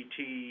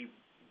HVT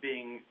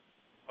being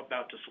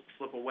about to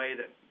slip away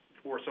that,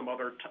 or some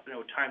other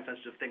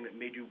time-sensitive thing that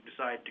made you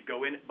decide to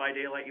go in by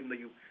daylight, even though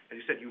you, as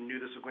you said, you knew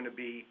this was going to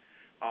be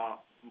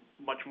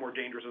much more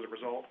dangerous as a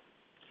result?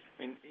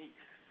 I mean,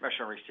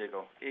 Master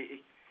Stigl,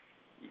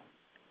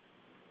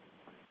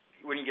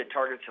 when you get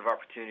targets of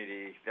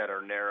opportunity that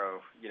are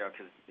narrow, you know,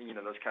 because, you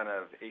know, those kind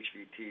of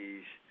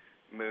HVTs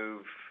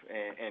move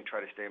and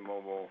try to stay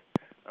mobile,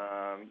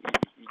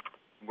 you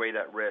weigh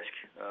that risk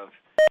of,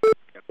 you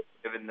know,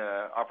 given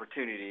the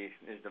opportunity,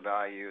 is the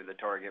value of the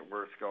target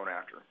worth going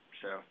after?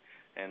 So,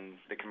 and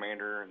the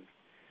commander and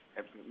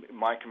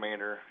my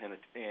commander and the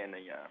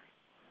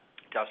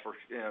task force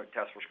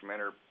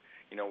commander,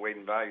 you know, weighed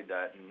and valued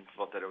that and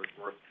felt that it was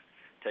worth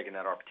taking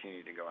that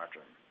opportunity to go after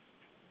him.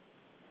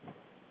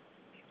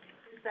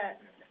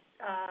 that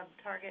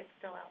target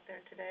still out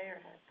there today, or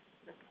has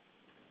the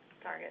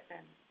target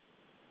been?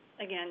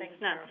 Again,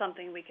 it's not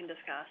something we can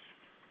discuss.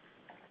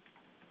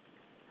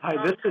 Hi,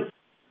 this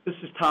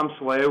is Tom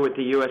Saleo with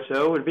the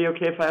USO. Would it be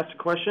okay if I asked a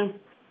question?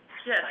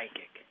 Yes.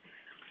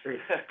 Great.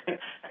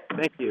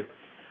 Thank you.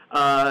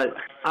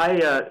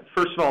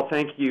 First of all,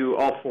 thank you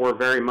all four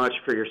very much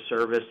for your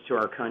service to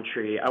our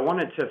country. I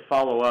wanted to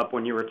follow up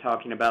when you were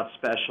talking about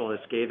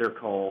Specialist Gaither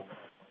Cole.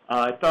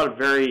 I thought a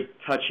very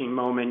touching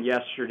moment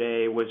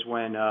yesterday was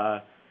when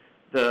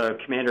the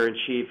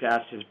Commander-in-Chief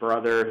asked his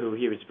brother, who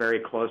he was very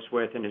close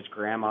with, and his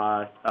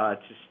grandma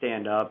to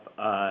stand up.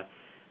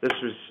 This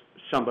was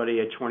somebody,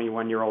 a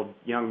 21-year-old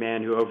young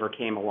man who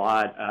overcame a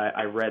lot.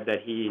 I read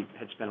that he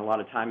had spent a lot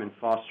of time in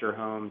foster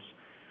homes.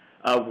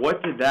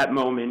 What did that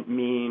moment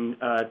mean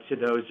to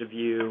those of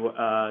you,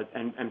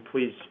 and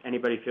please,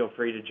 anybody feel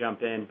free to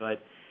jump in,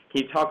 but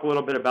can you talk a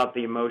little bit about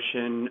the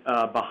emotion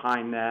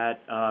behind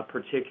that,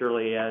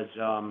 particularly as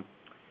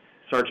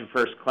Sergeant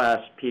First Class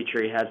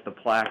Petrie has the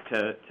plaque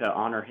to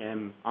honor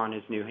him on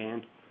his new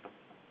hand?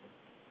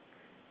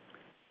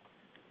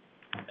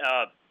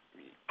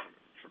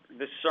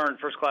 This is Sergeant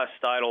First Class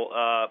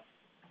Steidle.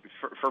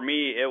 For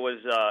me, it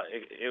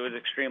was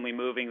extremely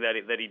moving that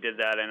he did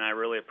that, and I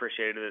really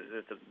appreciated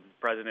that the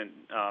President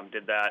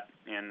did that.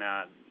 And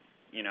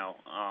and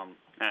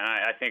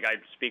I think I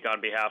speak on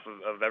behalf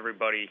of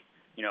everybody,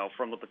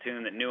 from the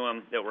platoon that knew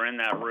him, that were in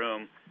that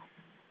room.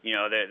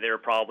 That they're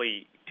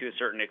probably, to a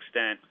certain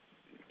extent,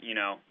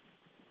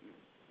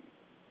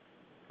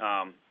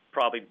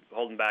 probably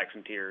holding back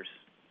some tears.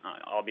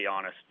 I'll be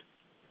honest.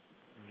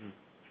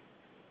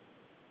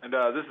 And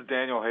this is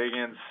Daniel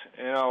Higgins.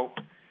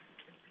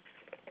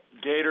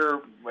 Gator,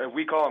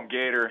 we call him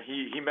Gator.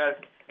 He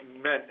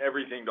meant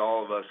everything to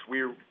all of us.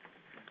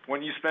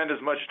 When you spend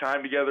as much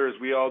time together as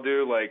we all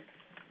do,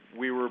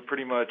 we were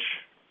pretty much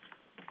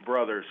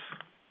brothers.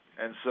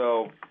 And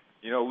so,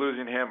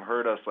 losing him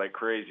hurt us like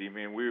crazy. I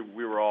mean,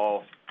 we were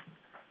all.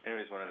 He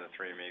was one of the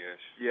three amigos.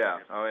 Yeah.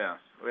 Oh yeah.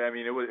 I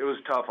mean, it was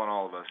tough on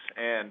all of us.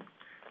 And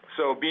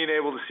so being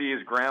able to see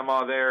his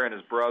grandma there and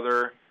his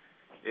brother,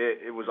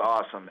 it was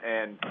awesome.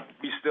 And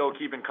we still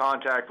keep in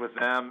contact with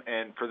them,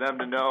 and for them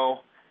to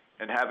know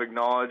and have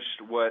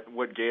acknowledged what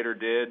Gator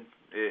did,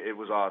 it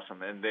was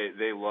awesome. And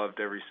they loved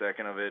every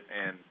second of it,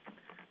 and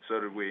so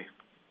did we.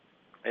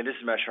 And this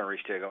is Master Sergeant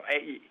Reese Tagle.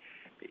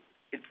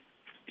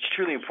 It's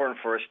truly important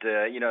for us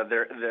to,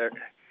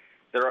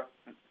 they're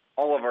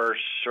all of our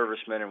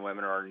servicemen and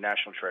women are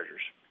national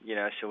treasures.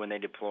 So when they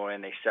deploy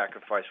and they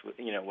sacrifice, what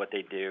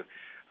they do,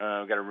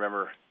 we've got to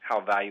remember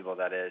how valuable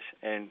that is.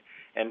 And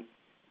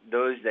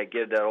those that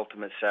give that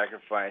ultimate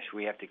sacrifice,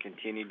 we have to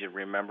continue to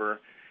remember,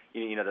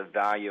 the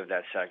value of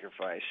that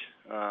sacrifice.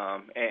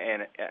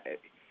 And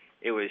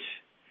it was,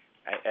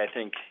 I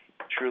think,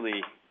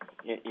 truly,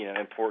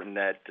 important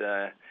that,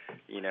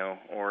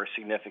 or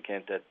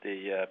significant that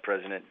the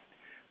President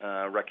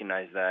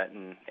recognized that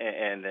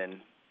and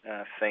then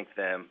thank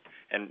them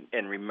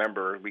and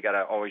remember. We got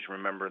to always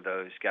remember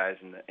those guys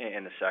and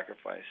the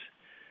sacrifice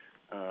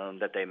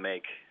that they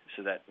make,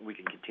 so that we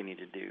can continue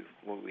to do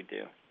what we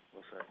do.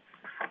 Well said.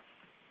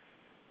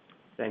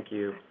 Thank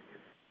you.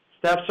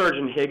 Staff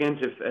Sergeant Higgins,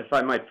 if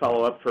I might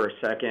follow up for a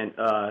second,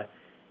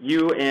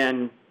 you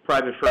and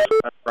Private First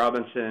Class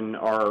Robinson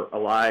are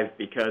alive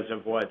because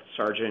of what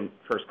Sergeant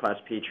First Class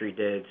Petrie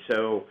did.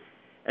 So,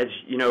 as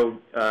you know,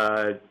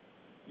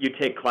 you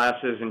take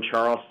classes in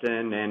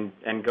Charleston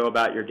and go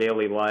about your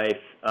daily life,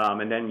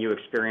 and then you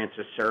experience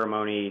a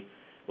ceremony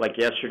like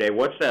yesterday.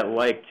 What's that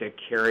like to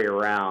carry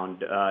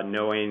around,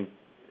 knowing,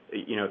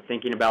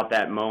 thinking about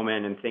that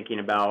moment and thinking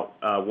about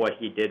what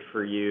he did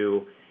for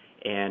you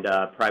and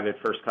Private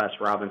First Class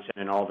Robinson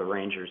and all the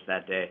Rangers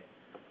that day?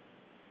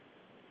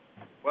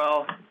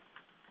 Well,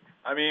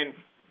 I mean,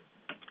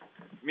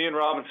 me and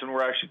Robinson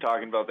were actually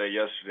talking about that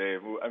yesterday.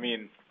 I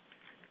mean,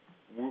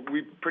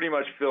 we pretty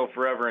much feel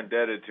forever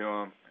indebted to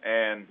him,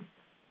 and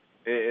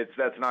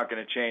that's not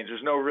going to change.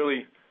 There's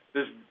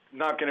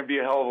not going to be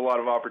a hell of a lot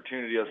of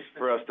opportunity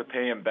for us to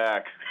pay him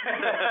back.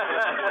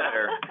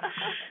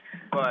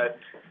 But,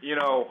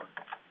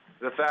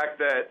 the fact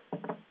that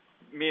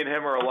me and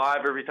him are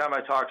alive, every time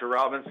I talk to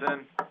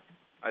Robinson,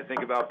 I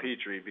think about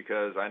Petrie,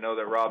 because I know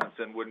that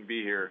Robinson wouldn't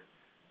be here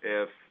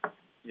if,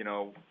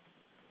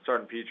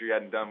 Sergeant Petrie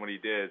hadn't done what he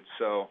did.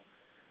 So,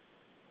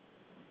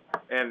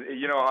 and,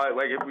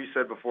 like we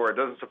said before, it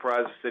doesn't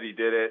surprise us that he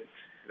did it.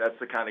 That's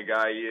the kind of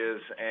guy he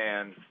is,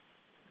 and,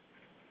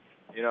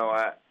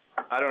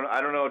 I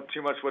don't know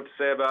too much what to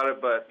say about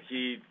it, but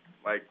he's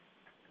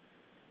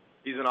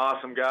an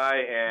awesome guy,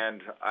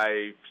 and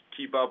I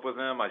keep up with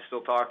him. I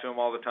still talk to him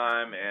all the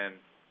time, and,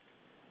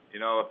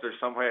 if there's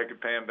some way I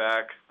could pay him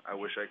back, I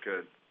wish I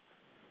could.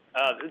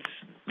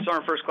 It's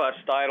Sergeant First Class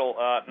Steidle.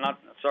 Not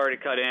sorry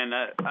to cut in.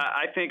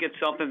 I think it's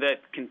something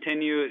that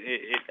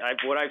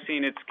what I've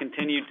seen, it's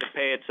continued to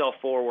pay itself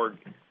forward.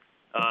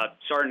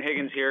 Sergeant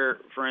Higgins here,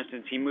 for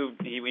instance, he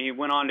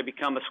went on to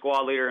become a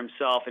squad leader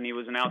himself, and he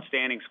was an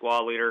outstanding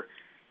squad leader.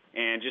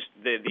 and just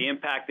the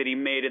impact that he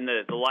made in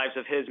the lives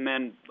of his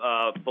men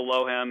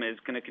below him is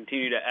going to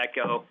continue to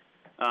echo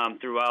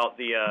throughout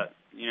the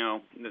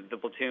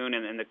platoon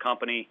and the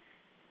company.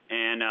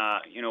 And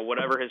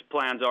whatever his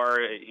plans are,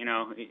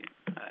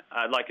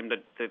 I'd like him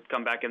to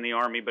come back in the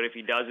Army. But if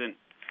he doesn't,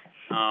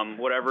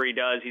 whatever he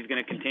does, he's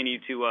going to continue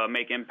to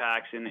make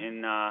impacts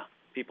in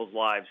people's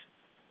lives.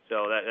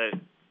 So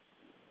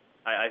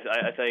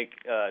I think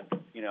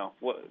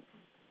what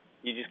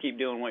you just keep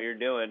doing what you're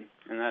doing,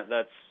 and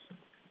that's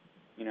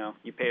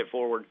you pay it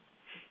forward.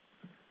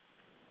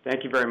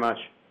 Thank you very much.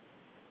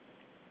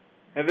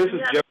 And this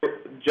is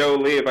Joe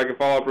Lee. If I could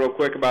follow up real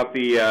quick about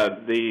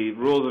the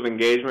rules of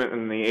engagement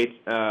and the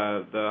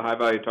high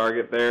value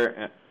target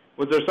there.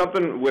 Was there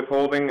something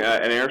withholding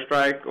an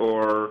airstrike,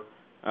 or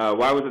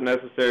why was it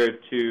necessary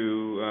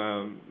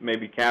to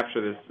maybe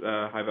capture this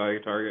high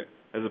value target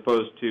as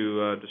opposed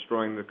to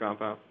destroying the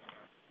compound?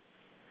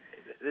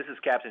 This is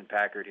Captain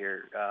Packard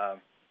here.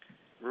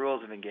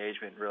 Rules of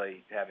engagement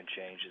really haven't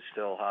changed. It's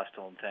still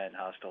hostile intent,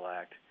 hostile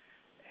act.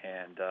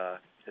 And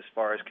as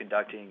far as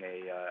conducting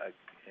a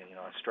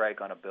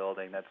strike on a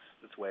building,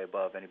 that's way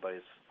above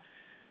anybody's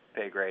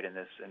pay grade in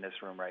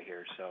this room right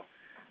here. So,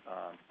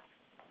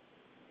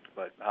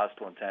 but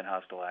hostile intent,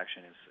 hostile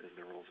action is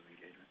the rules of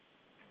engagement.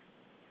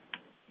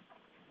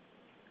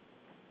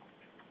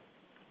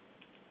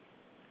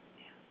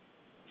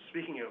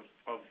 Speaking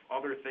of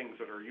other things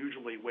that are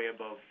usually way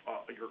above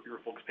your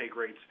folks' pay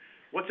grades,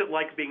 what's it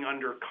like being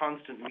under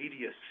constant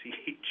media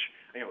siege?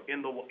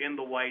 In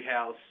the White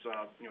House,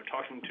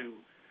 talking to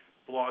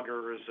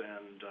bloggers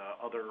and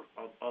other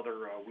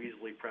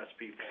Weasley press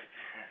people,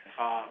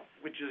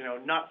 which is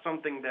not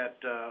something that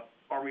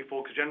Army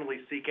folks generally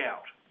seek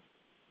out.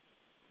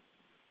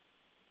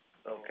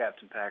 Oh,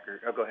 Captain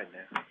Packard. Oh, go ahead,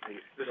 Nick.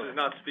 This is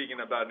not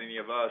speaking about any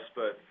of us,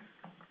 but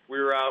we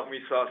were out and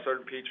we saw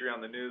Sergeant Petrie on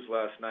the news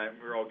last night,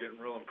 and we were all getting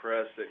real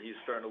impressed that he's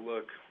starting to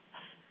look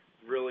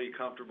really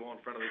comfortable in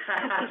front of the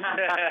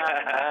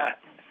camera.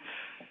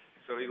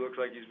 So he looks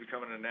like he's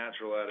becoming a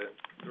natural at it.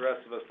 The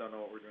rest of us don't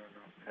know what we're doing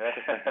though.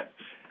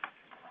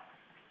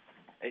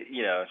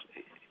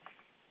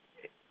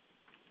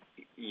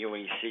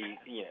 When you see,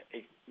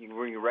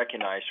 when you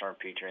recognize Sergeant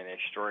Petrie and the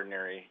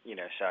extraordinary,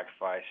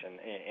 sacrifice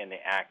and the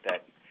act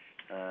that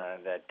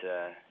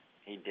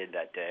he did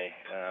that day,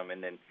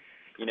 and then,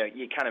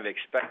 you kind of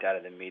expect out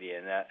of the media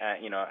and that,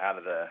 out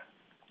of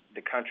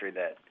the country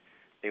that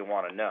they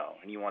want to know,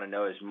 and you want to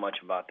know as much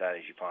about that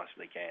as you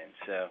possibly can.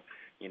 So,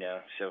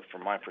 so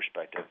from my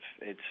perspective,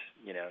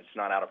 it's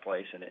not out of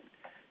place, and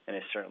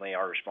it's certainly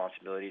our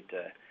responsibility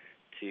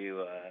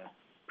to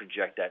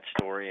project that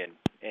story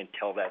and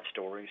tell that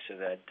story so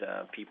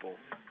that people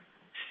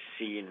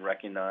see and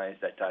recognize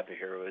that type of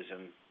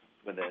heroism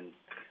within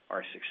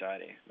our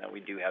society. That we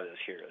do have those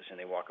heroes, and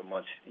they walk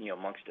amongst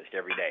us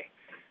every day,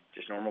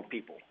 just normal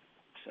people.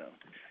 So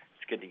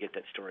it's good to get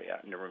that story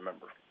out and to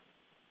remember.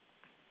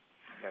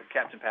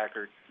 Captain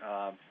Packard,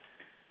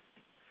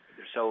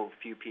 there's so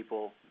few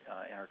people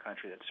in our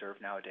country that serve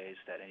nowadays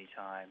that any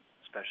time,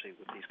 especially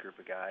with these group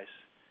of guys,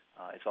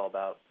 it's all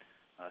about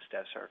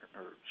Staff Sergeant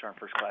or Sergeant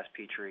First Class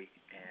Petrie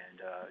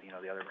and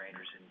the other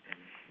Rangers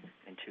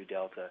in 2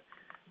 Delta.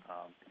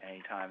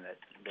 Any time that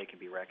they can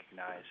be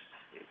recognized,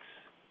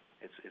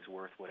 it's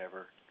worth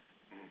whatever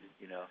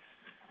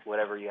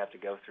whatever you have to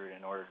go through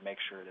in order to make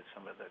sure that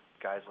some of the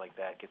guys like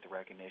that get the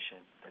recognition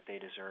that they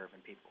deserve,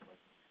 and people like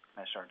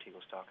Master Sergeant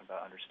Teagle was talking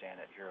about understand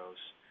that heroes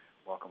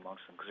walk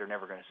amongst them, because they're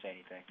never going to say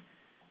anything.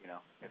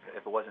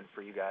 If it wasn't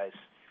for you guys,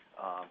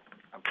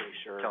 I'm pretty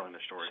sure telling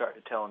the story.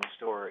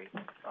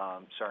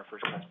 Sergeant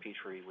First Class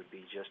Petrie would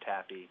be just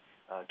happy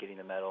getting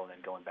the medal and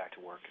then going back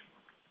to work,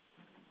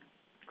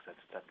 because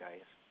that's what that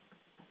guy is.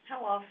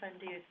 How often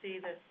do you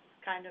see this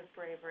kind of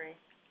bravery?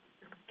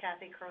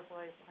 Kathy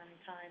Kurzweil, many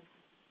times.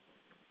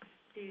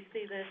 Do you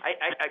see this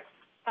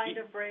kind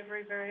of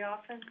bravery very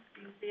often?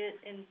 Do you see it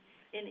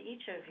in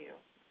each of you?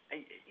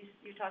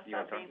 You talked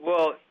about being...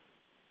 Well,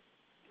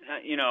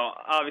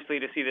 obviously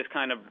to see this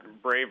kind of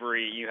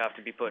bravery, you have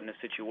to be put in a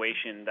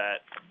situation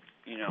that,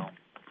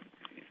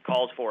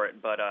 calls for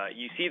it. But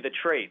you see the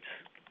traits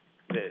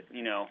that,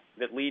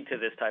 that lead to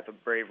this type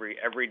of bravery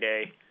every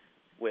day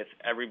with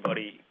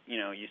everybody,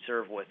 you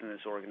serve with in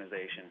this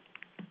organization.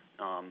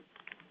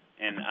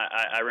 And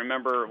I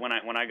remember when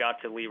I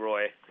got to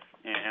Leroy,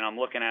 and I'm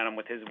looking at him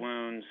with his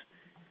wounds,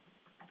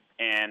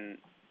 and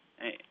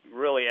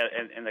really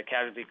in the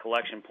casualty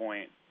collection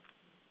point,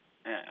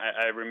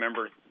 I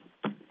remember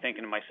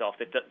thinking to myself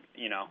that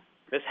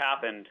this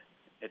happened.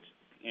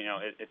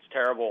 It's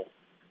terrible,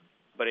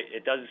 but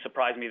it doesn't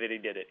surprise me that he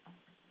did it,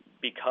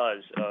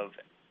 because of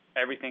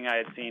everything I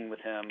had seen with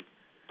him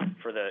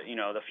for the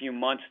few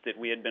months that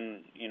we had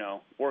been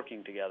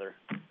working together.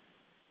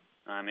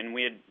 And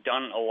we had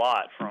done a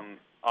lot from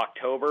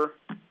October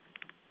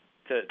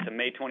to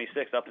May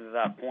 26th. Up to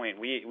that point,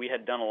 we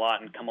had done a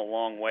lot and come a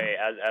long way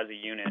as a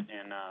unit.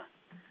 And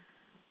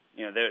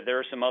there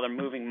are some other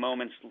moving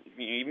moments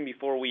even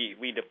before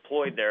we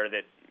deployed there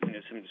that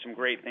some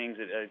great things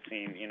that I'd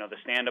seen. The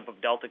stand up of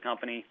Delta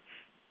Company,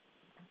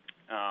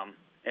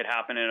 it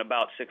happened in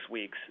about 6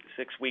 weeks.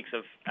 6 weeks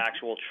of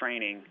actual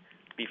training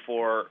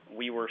before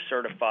we were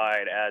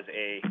certified as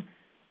a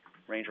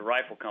Ranger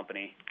Rifle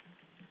Company,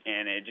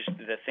 and it just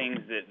the things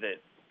that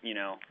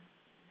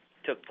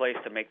took place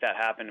to make that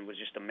happen was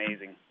just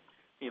amazing.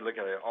 You look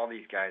at it, all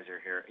these guys are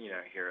here,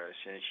 heroes,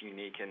 and it's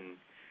unique, and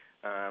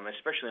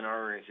especially in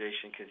our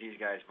organization, because these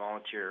guys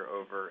volunteer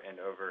over and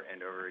over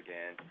and over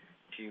again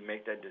to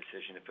make that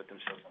decision to put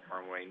themselves in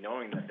harm's way,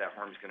 knowing that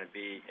harm is going to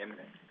be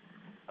imminent.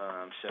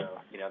 So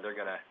they're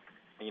going to,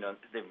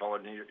 they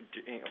volunteered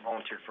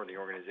for the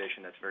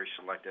organization that's very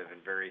selective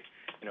and very,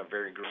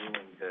 very grueling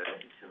to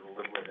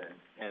live with it,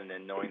 and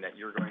then knowing that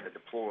you're going to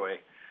deploy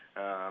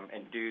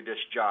and do this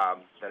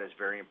job that is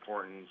very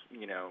important,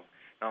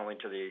 not only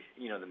to the,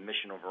 the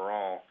mission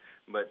overall,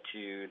 but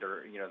to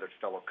their, their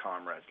fellow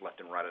comrades left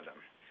and right of them.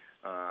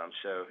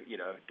 So,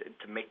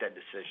 to make that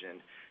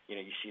decision,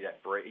 you see that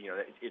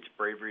it's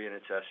bravery in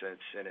its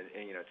essence, and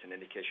it's an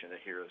indication of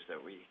the heroes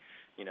that we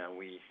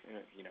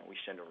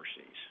send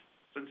overseas.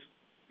 Since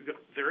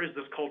there is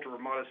this culture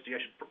of modesty,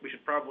 we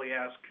should probably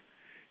ask,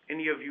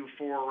 any of you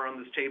four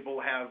around this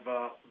table have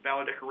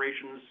valid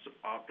decorations,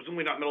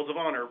 presumably not medals of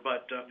honor,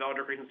 but valid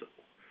decorations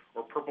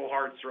or Purple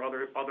Hearts or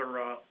other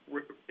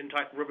ribbons and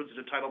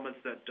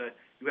entitlements that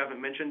you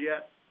haven't mentioned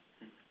yet?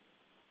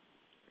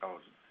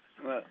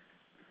 Well,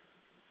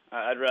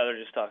 I'd rather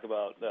just talk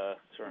about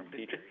Sergeant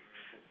Petrie.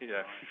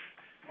 Yeah.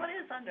 What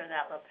is under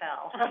that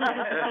lapel?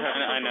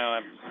 I know.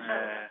 I'm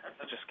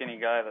such a skinny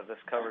guy that this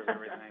covers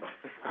everything.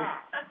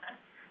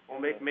 Well,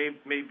 maybe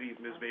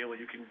Ms. Bailey,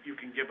 you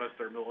can give us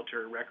their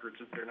military records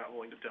if they're not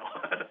willing to tell.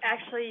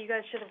 Actually, you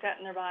guys should have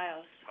gotten their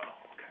bios. Oh,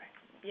 okay.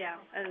 Yeah,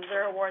 and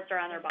their awards are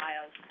on their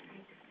bios.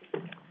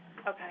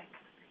 Okay.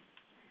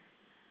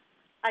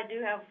 I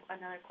do have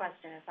another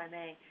question, if I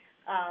may.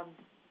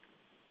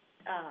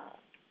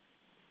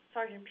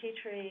 Sergeant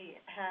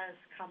Petrie has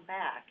come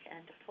back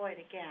and deployed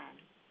again.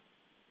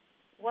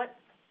 What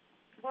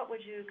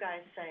would you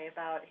guys say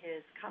about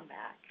his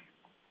comeback?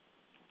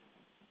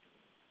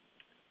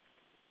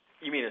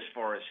 You mean as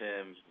far as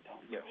him,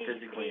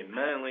 physically and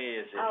mentally?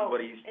 Is it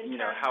what he's,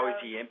 how is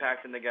he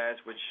impacting the guys?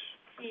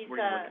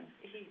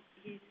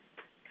 He's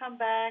come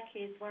back.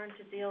 He's learned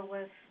to deal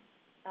with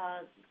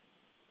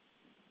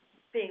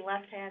being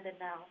left-handed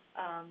now.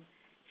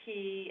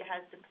 He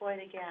has deployed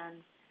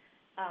again.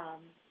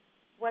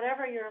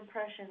 Whatever your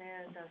impression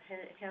is of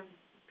him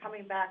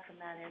coming back from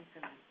that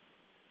incident,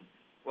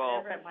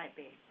 whatever it might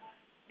be.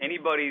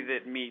 Anybody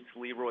that meets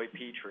Leroy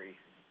Petrie,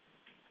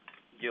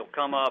 he'll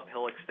come up,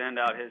 he'll extend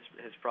out his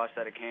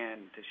prosthetic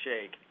hand to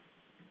shake,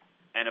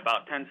 and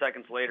about 10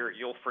 seconds later,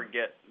 you'll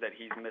forget that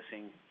he's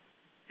missing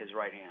his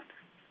right hand,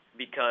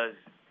 because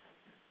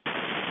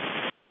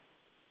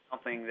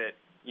something that,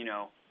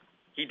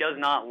 he does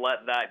not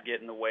let that get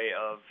in the way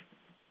of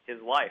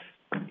his life,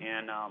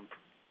 and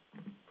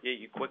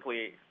you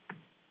quickly,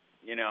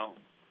 He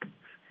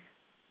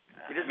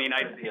doesn't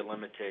want to be a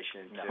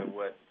limitation to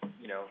what,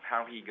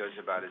 how he goes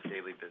about his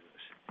daily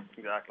business.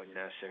 Exactly.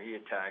 So he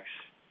attacks,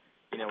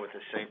 with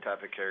the same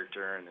type of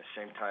character and the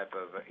same type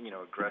of,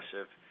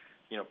 aggressive,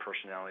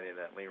 personality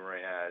that Leroy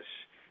has.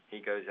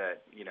 He goes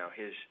at,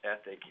 his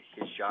ethic,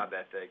 his job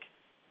ethic,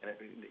 and,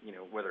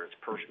 whether it's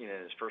in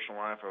his personal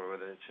life or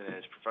whether it's in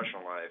his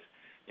professional life,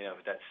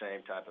 with that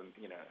same type of,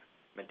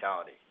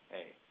 mentality.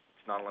 Hey,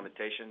 it's not a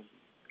limitation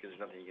because there's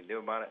nothing you can do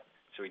about it.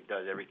 So he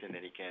does everything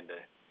that he can to,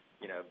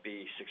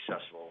 be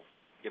successful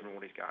given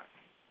what he's got.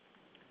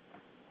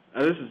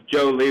 This is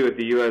Joe Lee with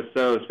the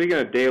USO. Speaking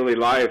of daily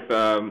life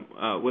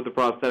with the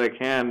prosthetic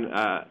hand,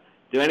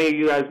 do any of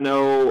you guys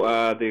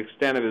know the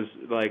extent of his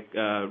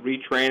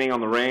retraining on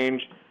the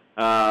range?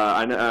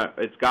 I know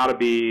it's got to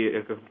be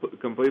a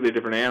completely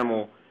different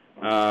animal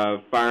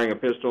firing a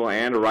pistol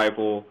and a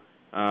rifle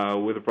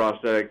with a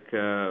prosthetic,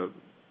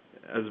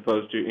 as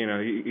opposed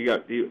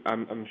to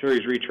I'm sure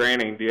he's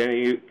retraining.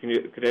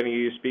 Could any of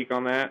you speak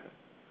on that?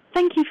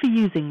 Thank you for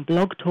using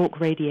Blog Talk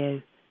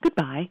Radio.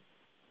 Goodbye.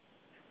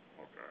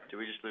 Did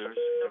we just lose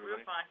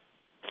everybody?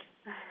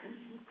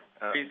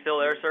 Are you still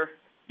there, sir?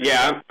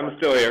 Yeah, I'm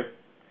still here.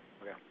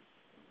 Okay.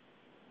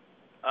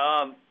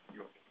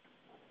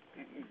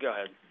 Go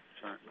ahead.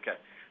 Sorry. Okay.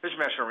 This is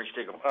Master Henry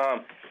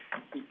Stigl.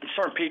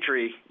 Sergeant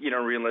Petrie,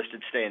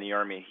 re-enlisted, stay in the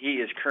Army. He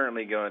is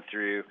currently going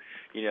through,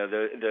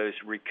 those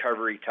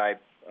recovery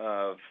type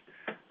of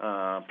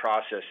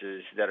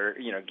processes that are,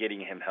 getting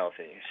him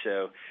healthy.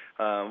 So,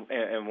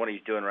 and what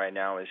he's doing right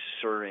now is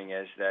serving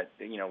as that,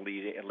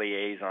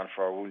 liaison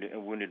for our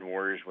wounded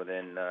warriors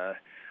within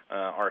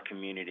our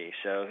community.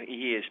 So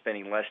he is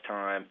spending less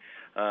time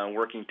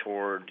working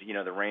toward,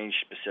 the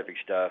range-specific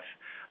stuff,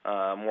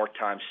 more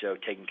time so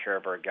taking care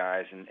of our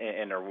guys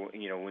and our,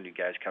 wounded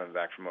guys coming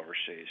back from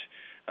overseas,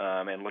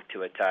 and look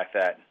to attack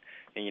that,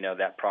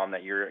 that problem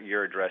that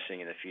you're addressing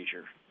in the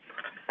future.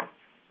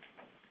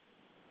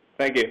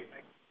 Thank you.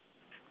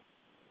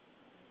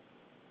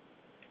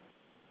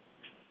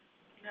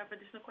 You have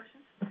additional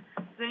questions?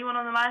 Does anyone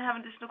on the line have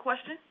an additional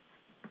question?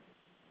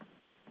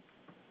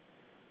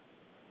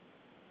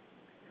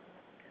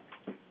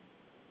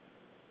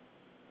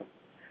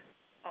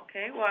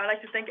 Okay, well, I'd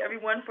like to thank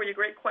everyone for your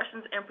great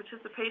questions and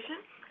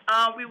participation.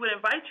 We would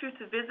invite you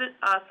to visit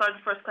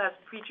Sergeant First Class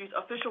Petrie's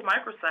official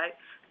microsite,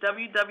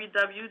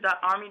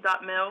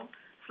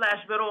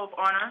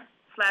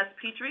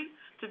 www.army.mil/Medal-of-Honor/Petrie,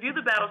 to view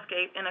the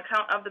battlescape and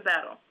account of the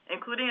battle,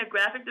 including a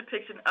graphic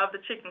depiction of the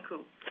chicken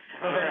coop.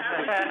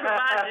 We can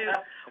provide you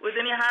with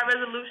any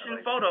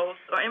high-resolution photos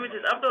or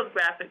images of those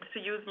graphics to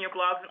use in your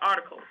blogs and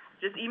articles.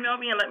 Just email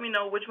me and let me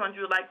know which ones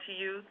you would like to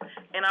use,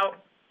 and I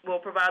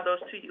will provide those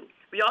to you.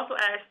 We also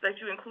ask that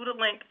you include a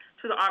link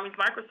to the Army's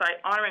microsite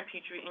honoring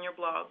Petrie in your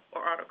blog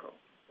or article.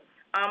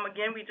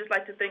 Again, we'd just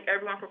like to thank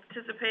everyone for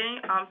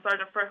participating.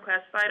 Sergeant First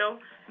Class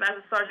Fido,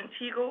 Master Sergeant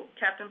Teagle,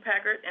 Captain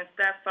Packard, and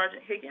Staff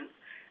Sergeant Higgins.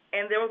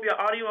 And there will be an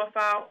audio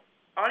file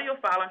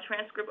and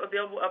transcript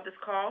available of this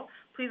call.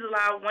 Please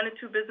allow 1 to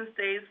 2 business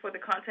days for the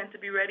content to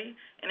be ready.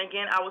 And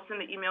again, I will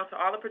send the email to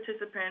all the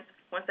participants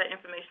once that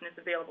information is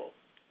available.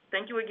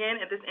 Thank you again,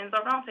 and this ends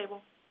our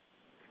roundtable.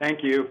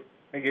 Thank you.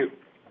 Thank you.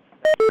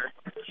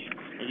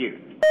 Thank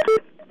you.